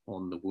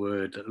on the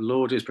word that the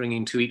Lord is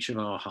bringing to each of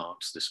our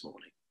hearts this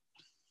morning.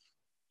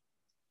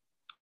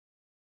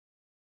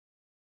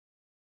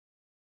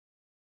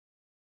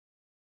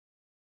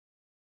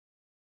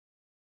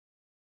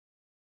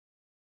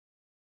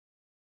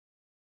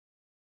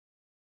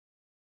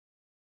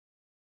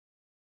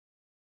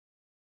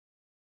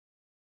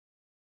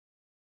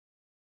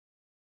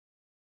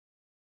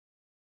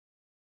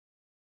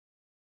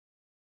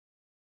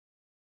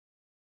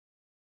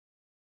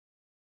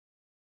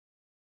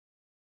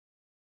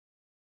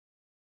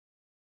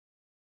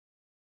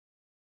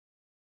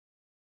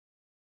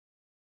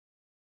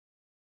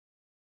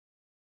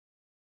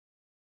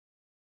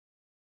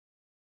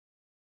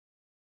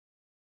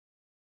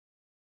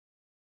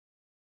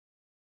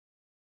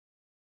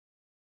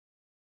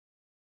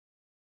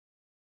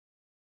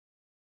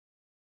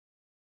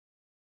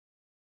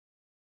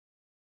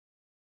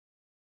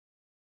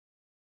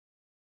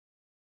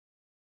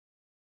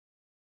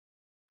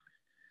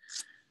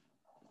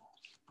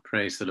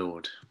 Praise the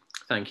Lord.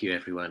 Thank you,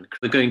 everyone.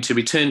 We're going to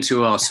return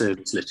to our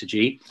service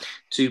liturgy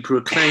to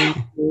proclaim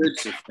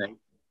words of faith,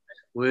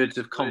 words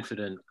of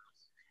confidence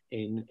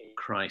in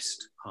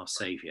Christ our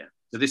Saviour.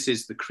 So this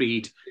is the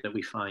creed that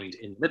we find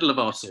in the middle of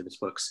our service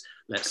books.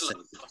 Let's say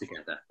it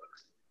together.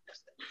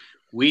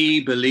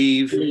 We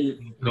believe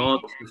in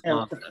God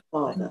the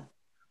Father,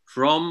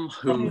 from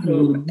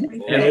whom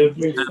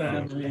every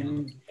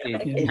family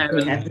in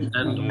heaven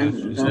and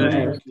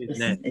earth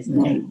is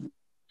named.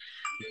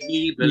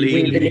 We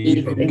believe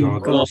in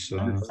God the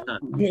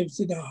Son,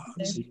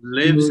 who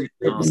lives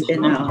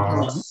in our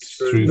hearts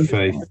through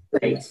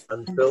faith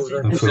and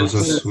fills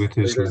us with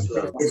his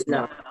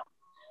love.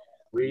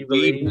 We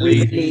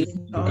believe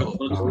in God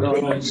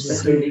the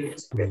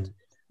Spirit,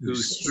 who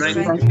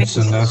strengthens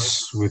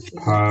us with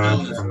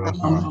power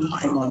from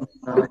on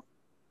high.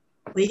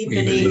 We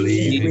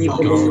believe in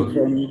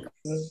God,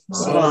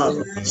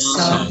 Father,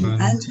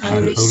 Son, and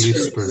Holy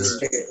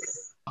Spirit.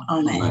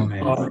 Amen.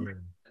 Amen.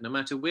 No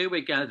matter where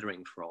we're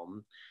gathering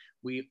from,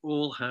 we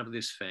all have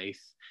this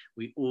faith.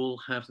 We all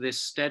have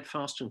this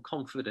steadfast and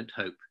confident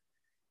hope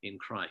in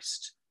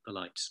Christ, the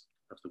light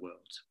of the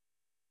world.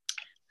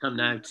 come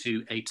now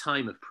to a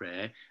time of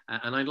prayer,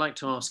 and I'd like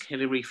to ask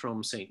Hilary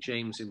from St.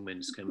 James in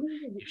Winscombe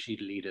if she'd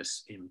lead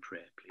us in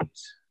prayer,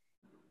 please.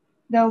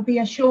 There will be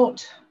a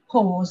short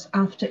pause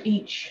after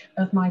each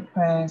of my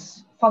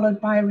prayers,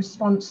 followed by a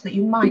response that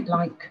you might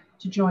like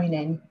to join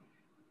in.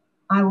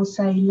 I will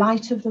say,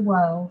 light of the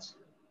world,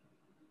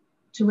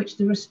 to which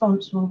the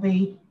response will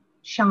be,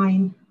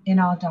 shine in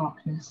our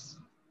darkness.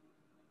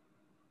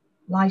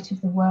 Light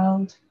of the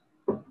world,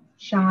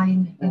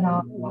 shine in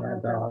our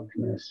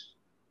darkness.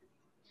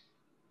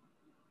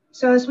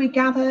 So as we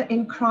gather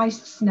in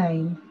Christ's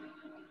name,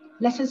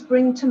 let us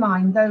bring to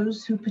mind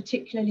those who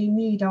particularly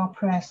need our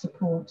prayer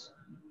support.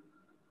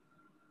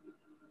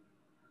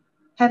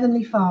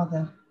 Heavenly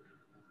Father,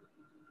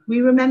 we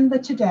remember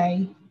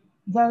today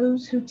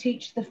those who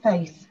teach the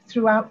faith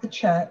throughout the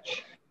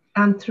church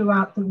and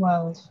throughout the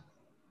world.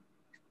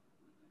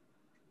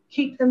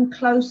 Keep them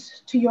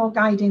close to your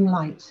guiding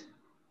light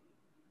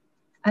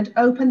and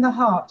open the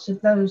hearts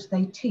of those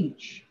they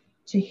teach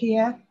to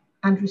hear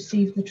and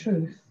receive the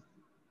truth.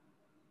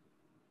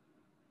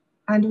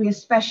 And we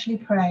especially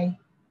pray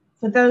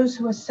for those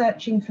who are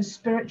searching for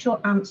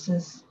spiritual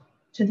answers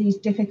to these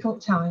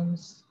difficult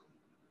times.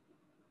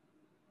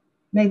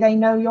 May they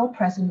know your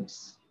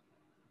presence,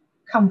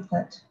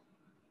 comfort,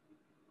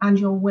 and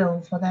your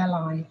will for their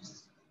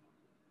lives.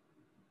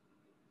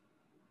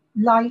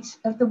 Light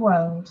of the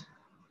world,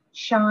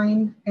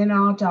 shine in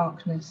our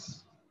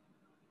darkness.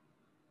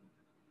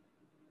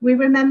 We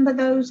remember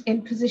those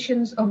in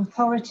positions of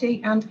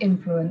authority and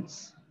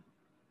influence,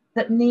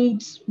 that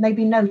needs may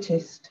be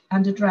noticed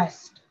and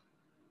addressed,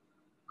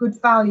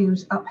 good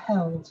values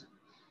upheld,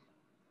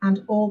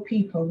 and all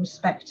people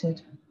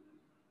respected.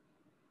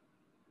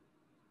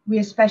 We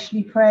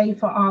especially pray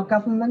for our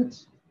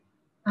government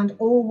and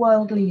all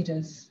world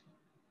leaders,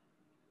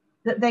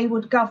 that they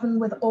would govern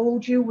with all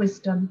due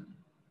wisdom,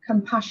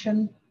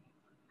 compassion,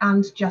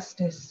 and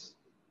justice.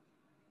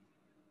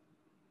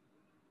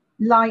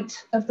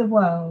 Light of the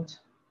world,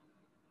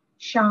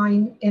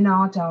 shine in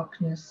our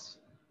darkness.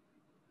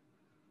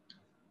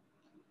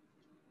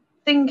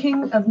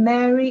 Thinking of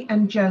Mary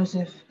and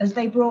Joseph as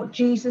they brought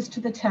Jesus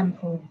to the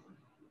temple,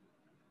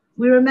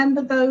 we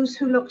remember those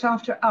who looked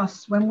after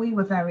us when we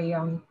were very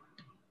young,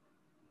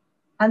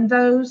 and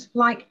those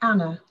like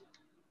Anna,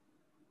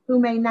 who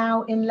may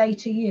now in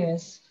later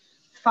years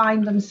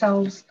find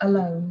themselves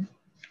alone.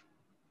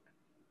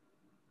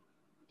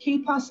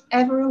 Keep us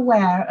ever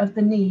aware of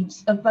the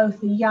needs of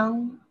both the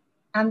young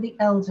and the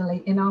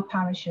elderly in our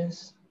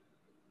parishes,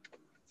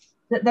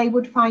 that they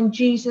would find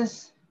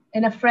Jesus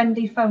in a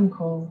friendly phone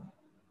call,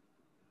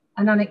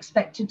 an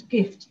unexpected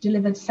gift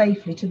delivered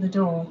safely to the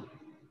door,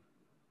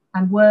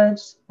 and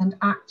words and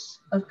acts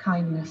of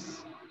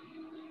kindness.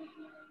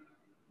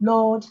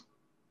 Lord,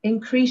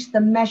 increase the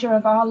measure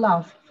of our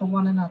love for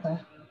one another.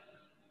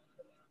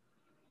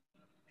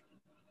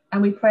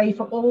 And we pray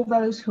for all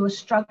those who are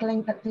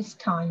struggling at this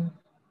time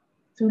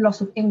through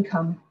loss of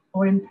income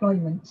or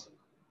employment,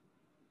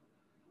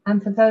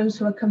 and for those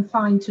who are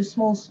confined to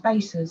small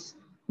spaces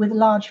with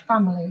large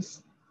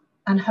families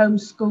and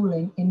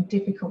homeschooling in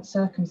difficult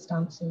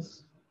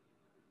circumstances.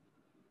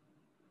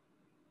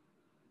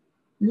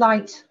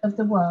 Light of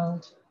the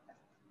world,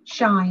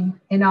 shine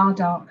in our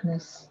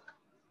darkness.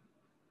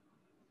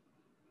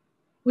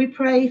 We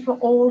pray for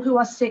all who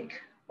are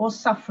sick or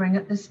suffering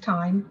at this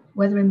time,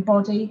 whether in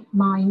body,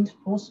 mind,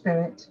 or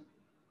spirit.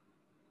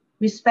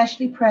 We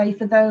especially pray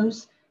for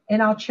those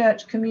in our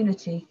church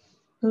community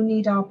who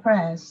need our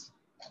prayers.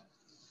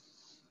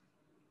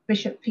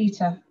 Bishop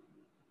Peter,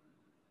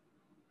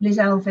 Liz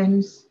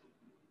Elvins,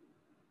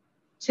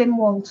 Tim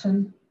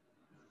Walton,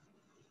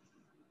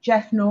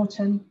 Jeff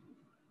Norton,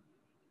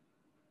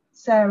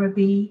 Sarah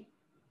B,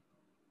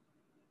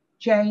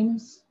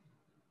 James,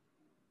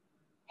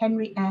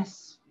 Henry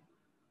S,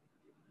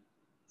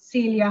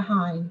 Celia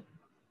Hine,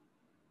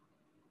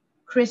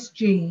 Chris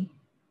G,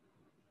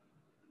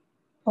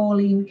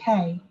 Pauline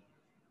K,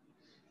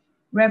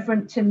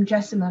 Reverend Tim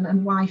Jessamine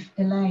and wife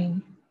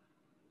Elaine,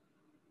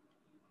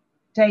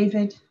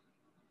 David,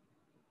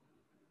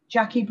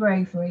 Jackie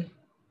Bravery,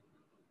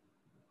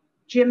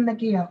 Jim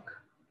McGeoch,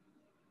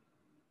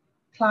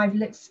 Clive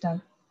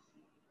Litster,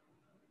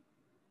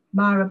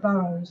 Mara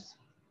Burrows,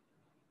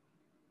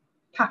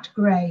 Pat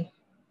Gray,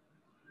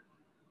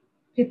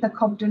 Pippa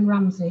Cobden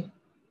Ramsey,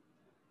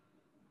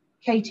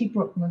 Katie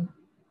Brookman,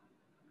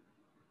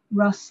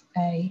 Russ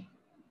A.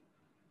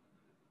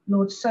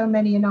 Lord, so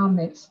many in our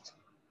midst,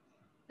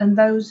 and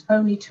those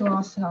only to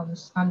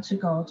ourselves and to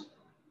God,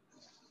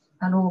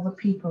 and all the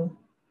people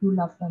who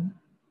love them.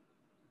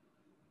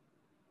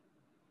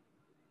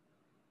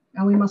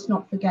 And we must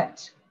not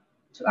forget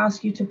to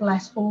ask you to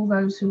bless all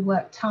those who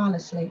work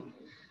tirelessly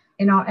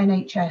in our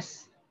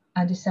NHS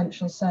and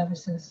essential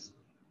services.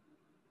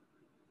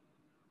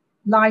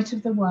 Light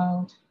of the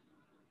world,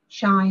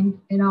 shine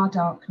in our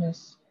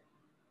darkness.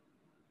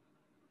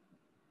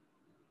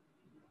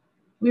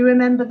 We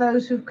remember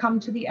those who've come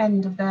to the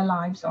end of their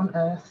lives on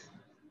earth,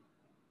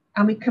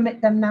 and we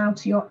commit them now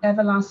to your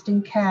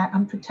everlasting care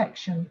and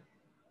protection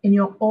in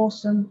your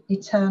awesome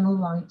eternal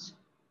light.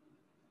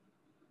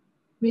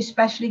 We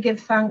especially give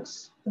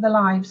thanks for the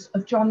lives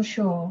of John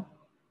Shaw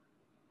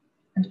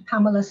and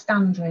Pamela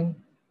Standring,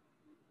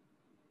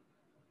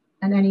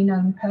 and any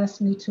known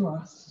personally to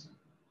us.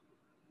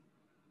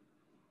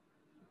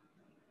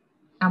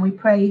 And we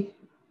pray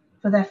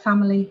for their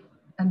family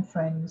and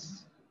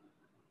friends.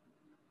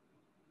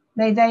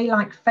 May they,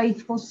 like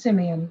faithful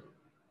Simeon,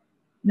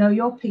 know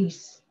your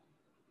peace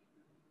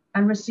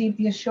and receive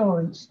the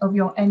assurance of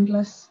your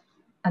endless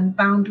and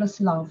boundless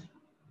love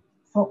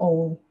for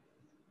all.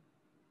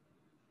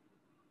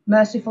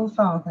 Merciful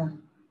Father,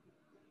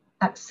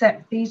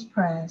 accept these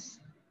prayers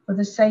for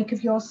the sake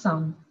of your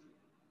Son,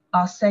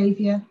 our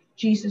Saviour,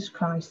 Jesus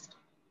Christ.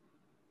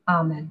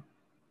 Amen.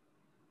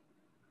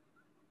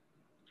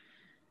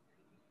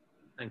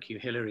 Thank you,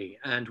 Hilary.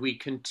 And we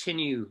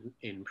continue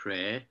in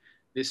prayer,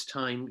 this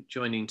time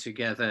joining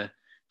together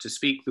to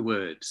speak the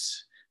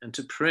words and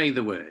to pray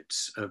the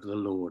words of the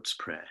Lord's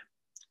Prayer.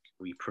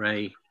 We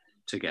pray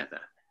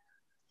together.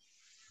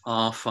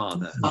 Our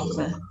Father,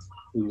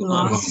 who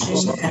art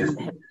in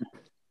heaven,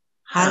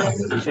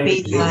 hallowed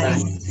be thy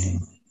name.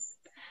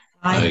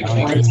 Thy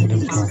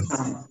kingdom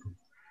come.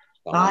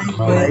 Thy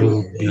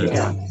will be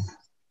done,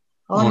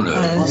 on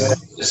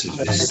earth as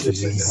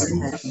it is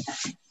in heaven.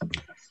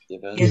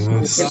 Give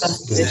us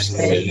this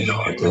day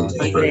our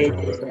daily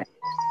bread,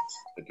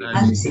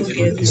 and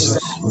forgive us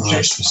our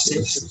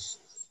trespasses,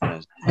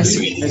 as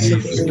we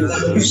forgive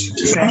those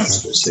who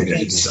trespass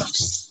against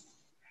us.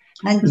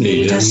 And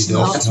lead us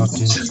not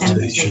into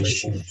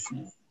temptation,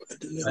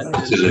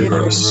 but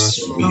deliver us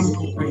from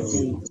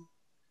evil.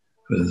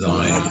 For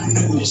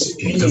thine is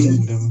the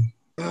kingdom,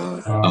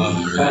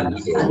 and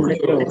the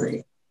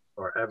glory,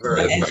 forever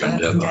and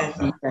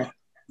ever.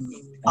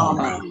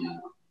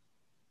 Amen.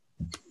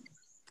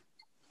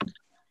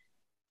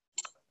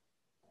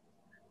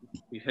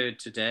 We heard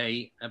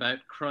today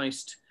about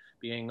Christ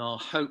being our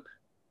hope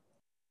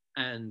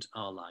and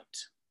our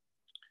light.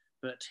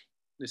 But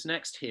this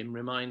next hymn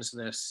reminds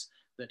us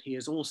that he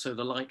is also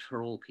the light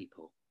for all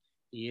people.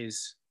 He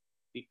is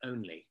the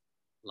only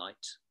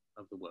light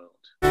of the world.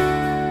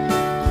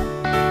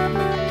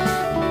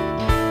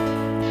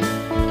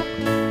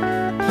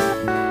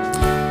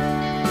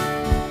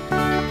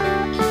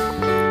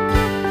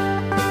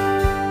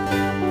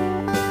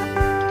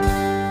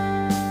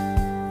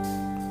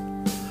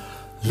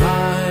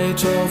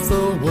 Of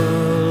the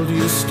world,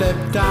 you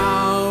stepped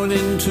down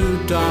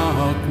into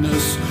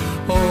darkness,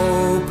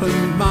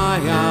 opened my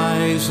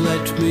eyes,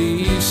 let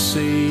me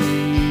see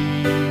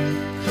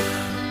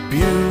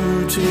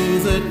beauty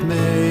that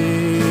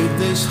made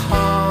this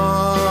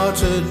heart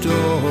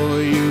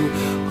adore you,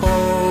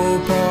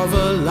 hope of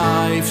a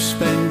life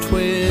spent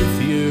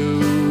with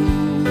you.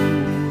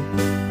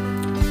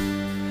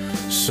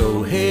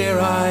 So here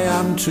I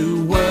am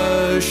to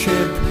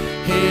worship,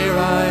 here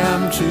I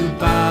am to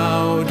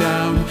bow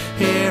down,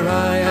 here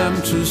I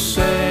am to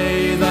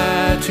say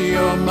that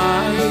you're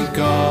my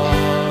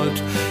God.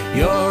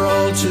 You're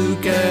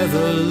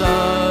altogether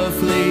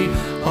lovely,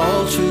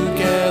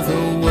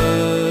 altogether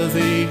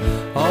worthy,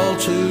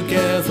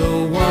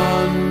 altogether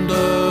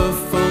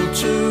wonderful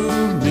to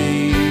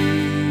me.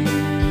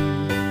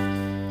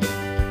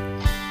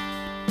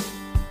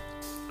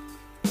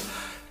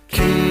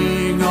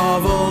 King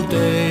of all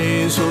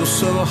days, oh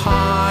so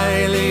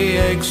highly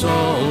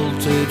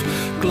exalted,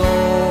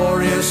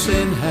 glorious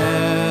in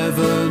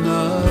heaven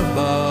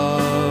above.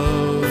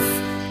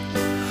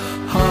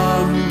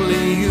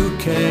 Humbly you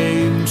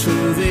came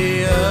to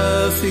the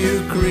earth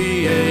you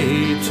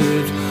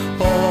created,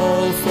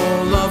 all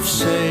for love's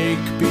sake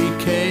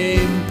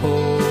became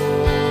poor.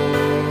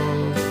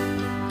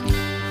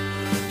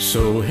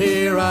 So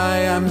here I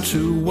am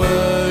to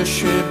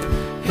worship,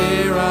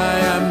 here I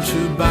am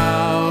to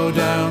bow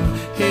down,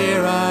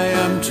 here I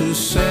am to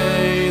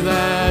say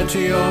that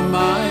you're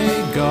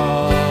my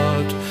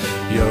God.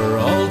 You're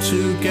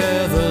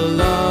altogether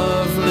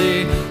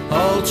lovely,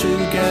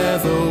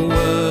 altogether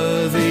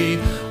worthy,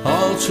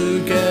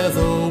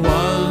 altogether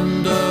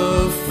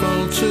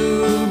wonderful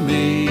to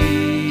me.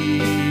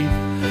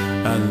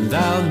 And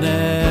I'll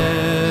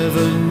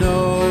never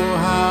know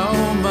how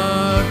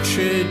much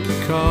it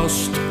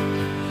cost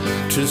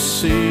to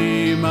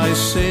see my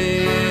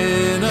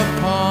sin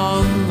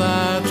upon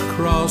that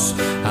cross.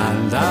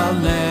 And I'll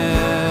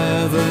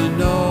never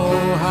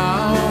know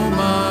how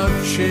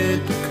much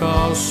it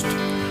cost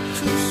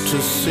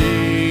to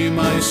see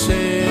my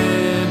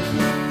sin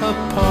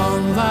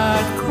upon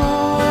that cross.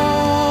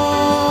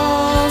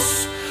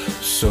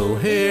 So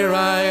here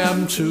I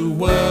am to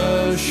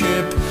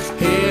worship,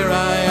 here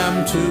I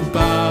am to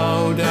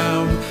bow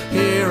down,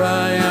 here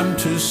I am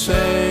to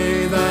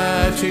say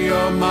that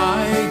you're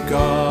my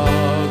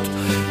God.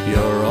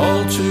 You're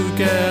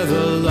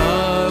altogether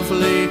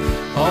lovely,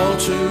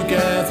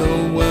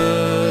 altogether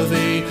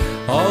worthy,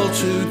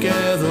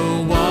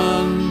 altogether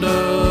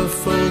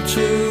wonderful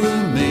to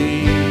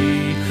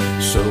me.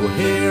 So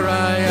here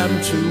I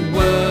am to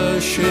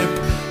worship,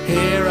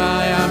 here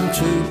I am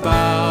to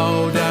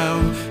bow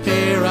down,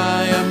 here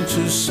I am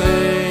to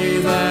say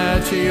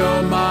that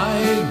you're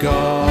my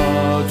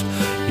God.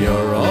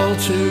 You're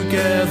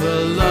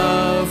altogether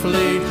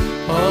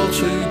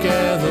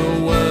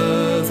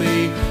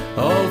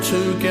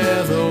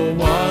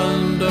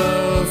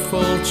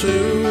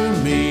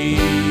to me.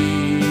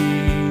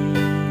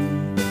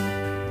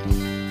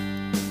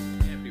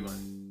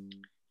 Everyone,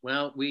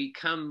 well, we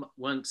come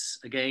once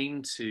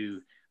again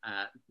to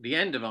the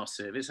end of our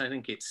service. I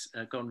think it's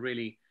gone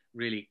really,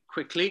 really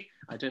quickly.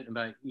 I don't know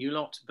about you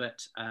lot,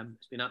 but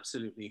it's been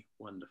absolutely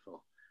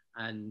wonderful.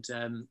 And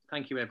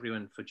thank you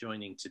everyone for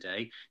joining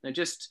today. Now,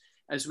 just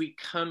as we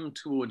come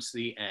towards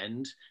the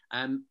end,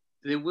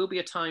 there will be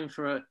a time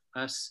for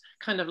us,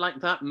 kind of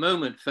like that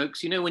moment,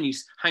 folks, you know, when you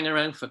hang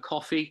around for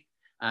coffee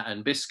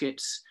and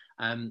biscuits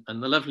and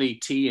the lovely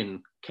tea and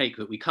cake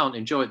that we can't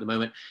enjoy at the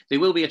moment. There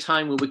will be a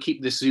time where we keep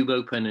this Zoom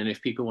open, and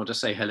if people want to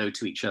say hello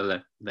to each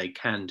other, they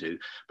can do.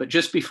 But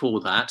just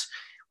before that,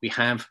 we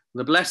have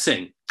the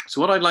blessing.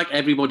 So what I'd like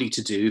everybody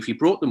to do, if you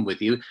brought them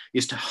with you,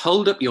 is to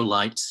hold up your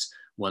lights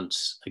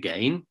once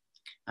again.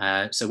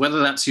 So whether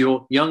that's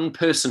your young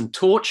person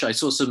torch, I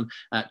saw some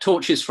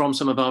torches from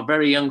some of our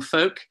very young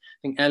folk. I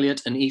think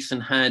Elliot and Ethan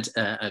had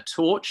a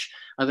torch.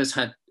 Others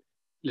had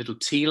little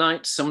tea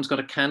lights. Someone's got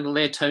a candle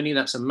there. Tony,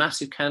 that's a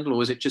massive candle,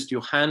 or is it just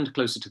your hand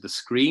closer to the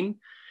screen?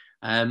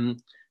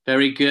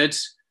 Very good.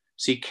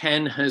 See,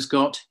 Ken has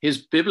got his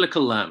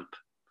biblical lamp.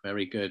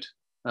 Very good.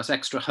 That's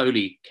extra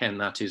holy, Ken,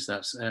 that is.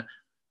 That's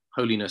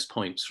holiness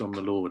points from the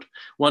Lord.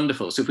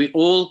 Wonderful. So if we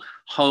all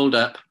hold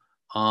up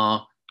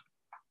our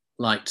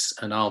lights,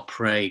 and I'll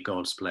pray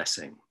God's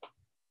blessing.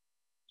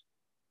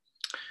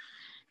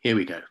 Here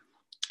we go.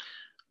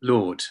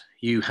 Lord,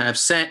 you have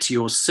set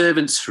your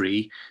servants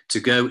free to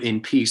go in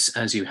peace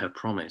as you have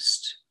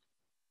promised.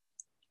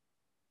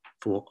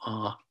 For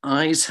our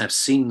eyes have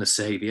seen the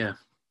Saviour,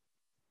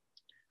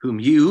 whom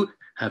you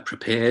have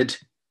prepared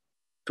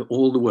for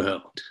all the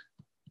world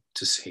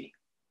to see.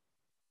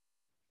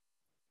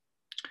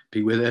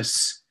 Be with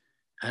us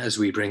as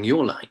we bring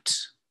your light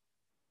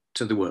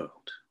to the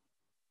world,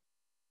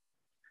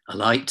 a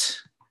light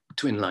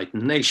to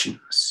enlighten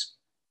nations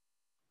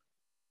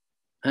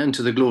and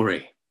to the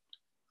glory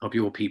of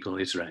your people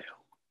Israel.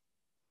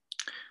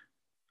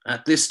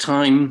 At this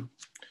time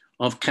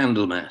of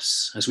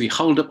Candlemas, as we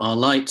hold up our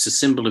lights, a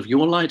symbol of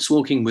your lights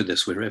walking with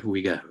us wherever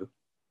we go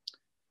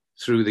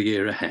through the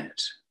year ahead,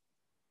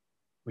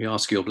 we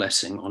ask your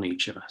blessing on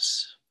each of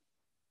us.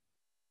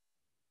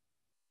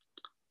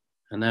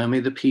 And now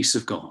may the peace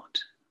of God,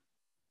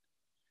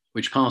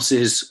 which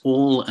passes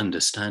all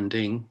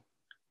understanding,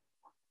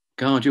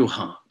 guard your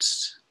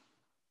hearts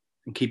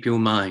and keep your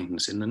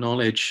minds in the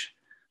knowledge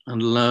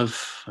and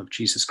love of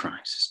Jesus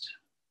Christ,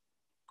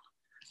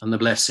 and the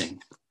blessing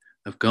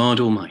of God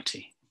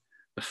Almighty,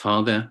 the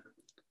Father,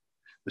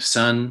 the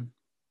Son,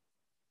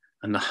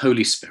 and the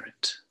Holy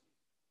Spirit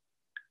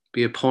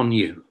be upon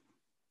you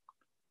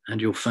and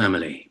your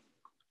family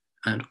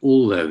and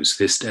all those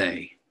this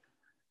day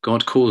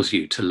God calls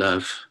you to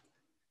love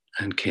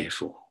and care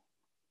for.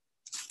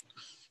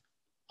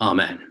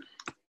 Amen.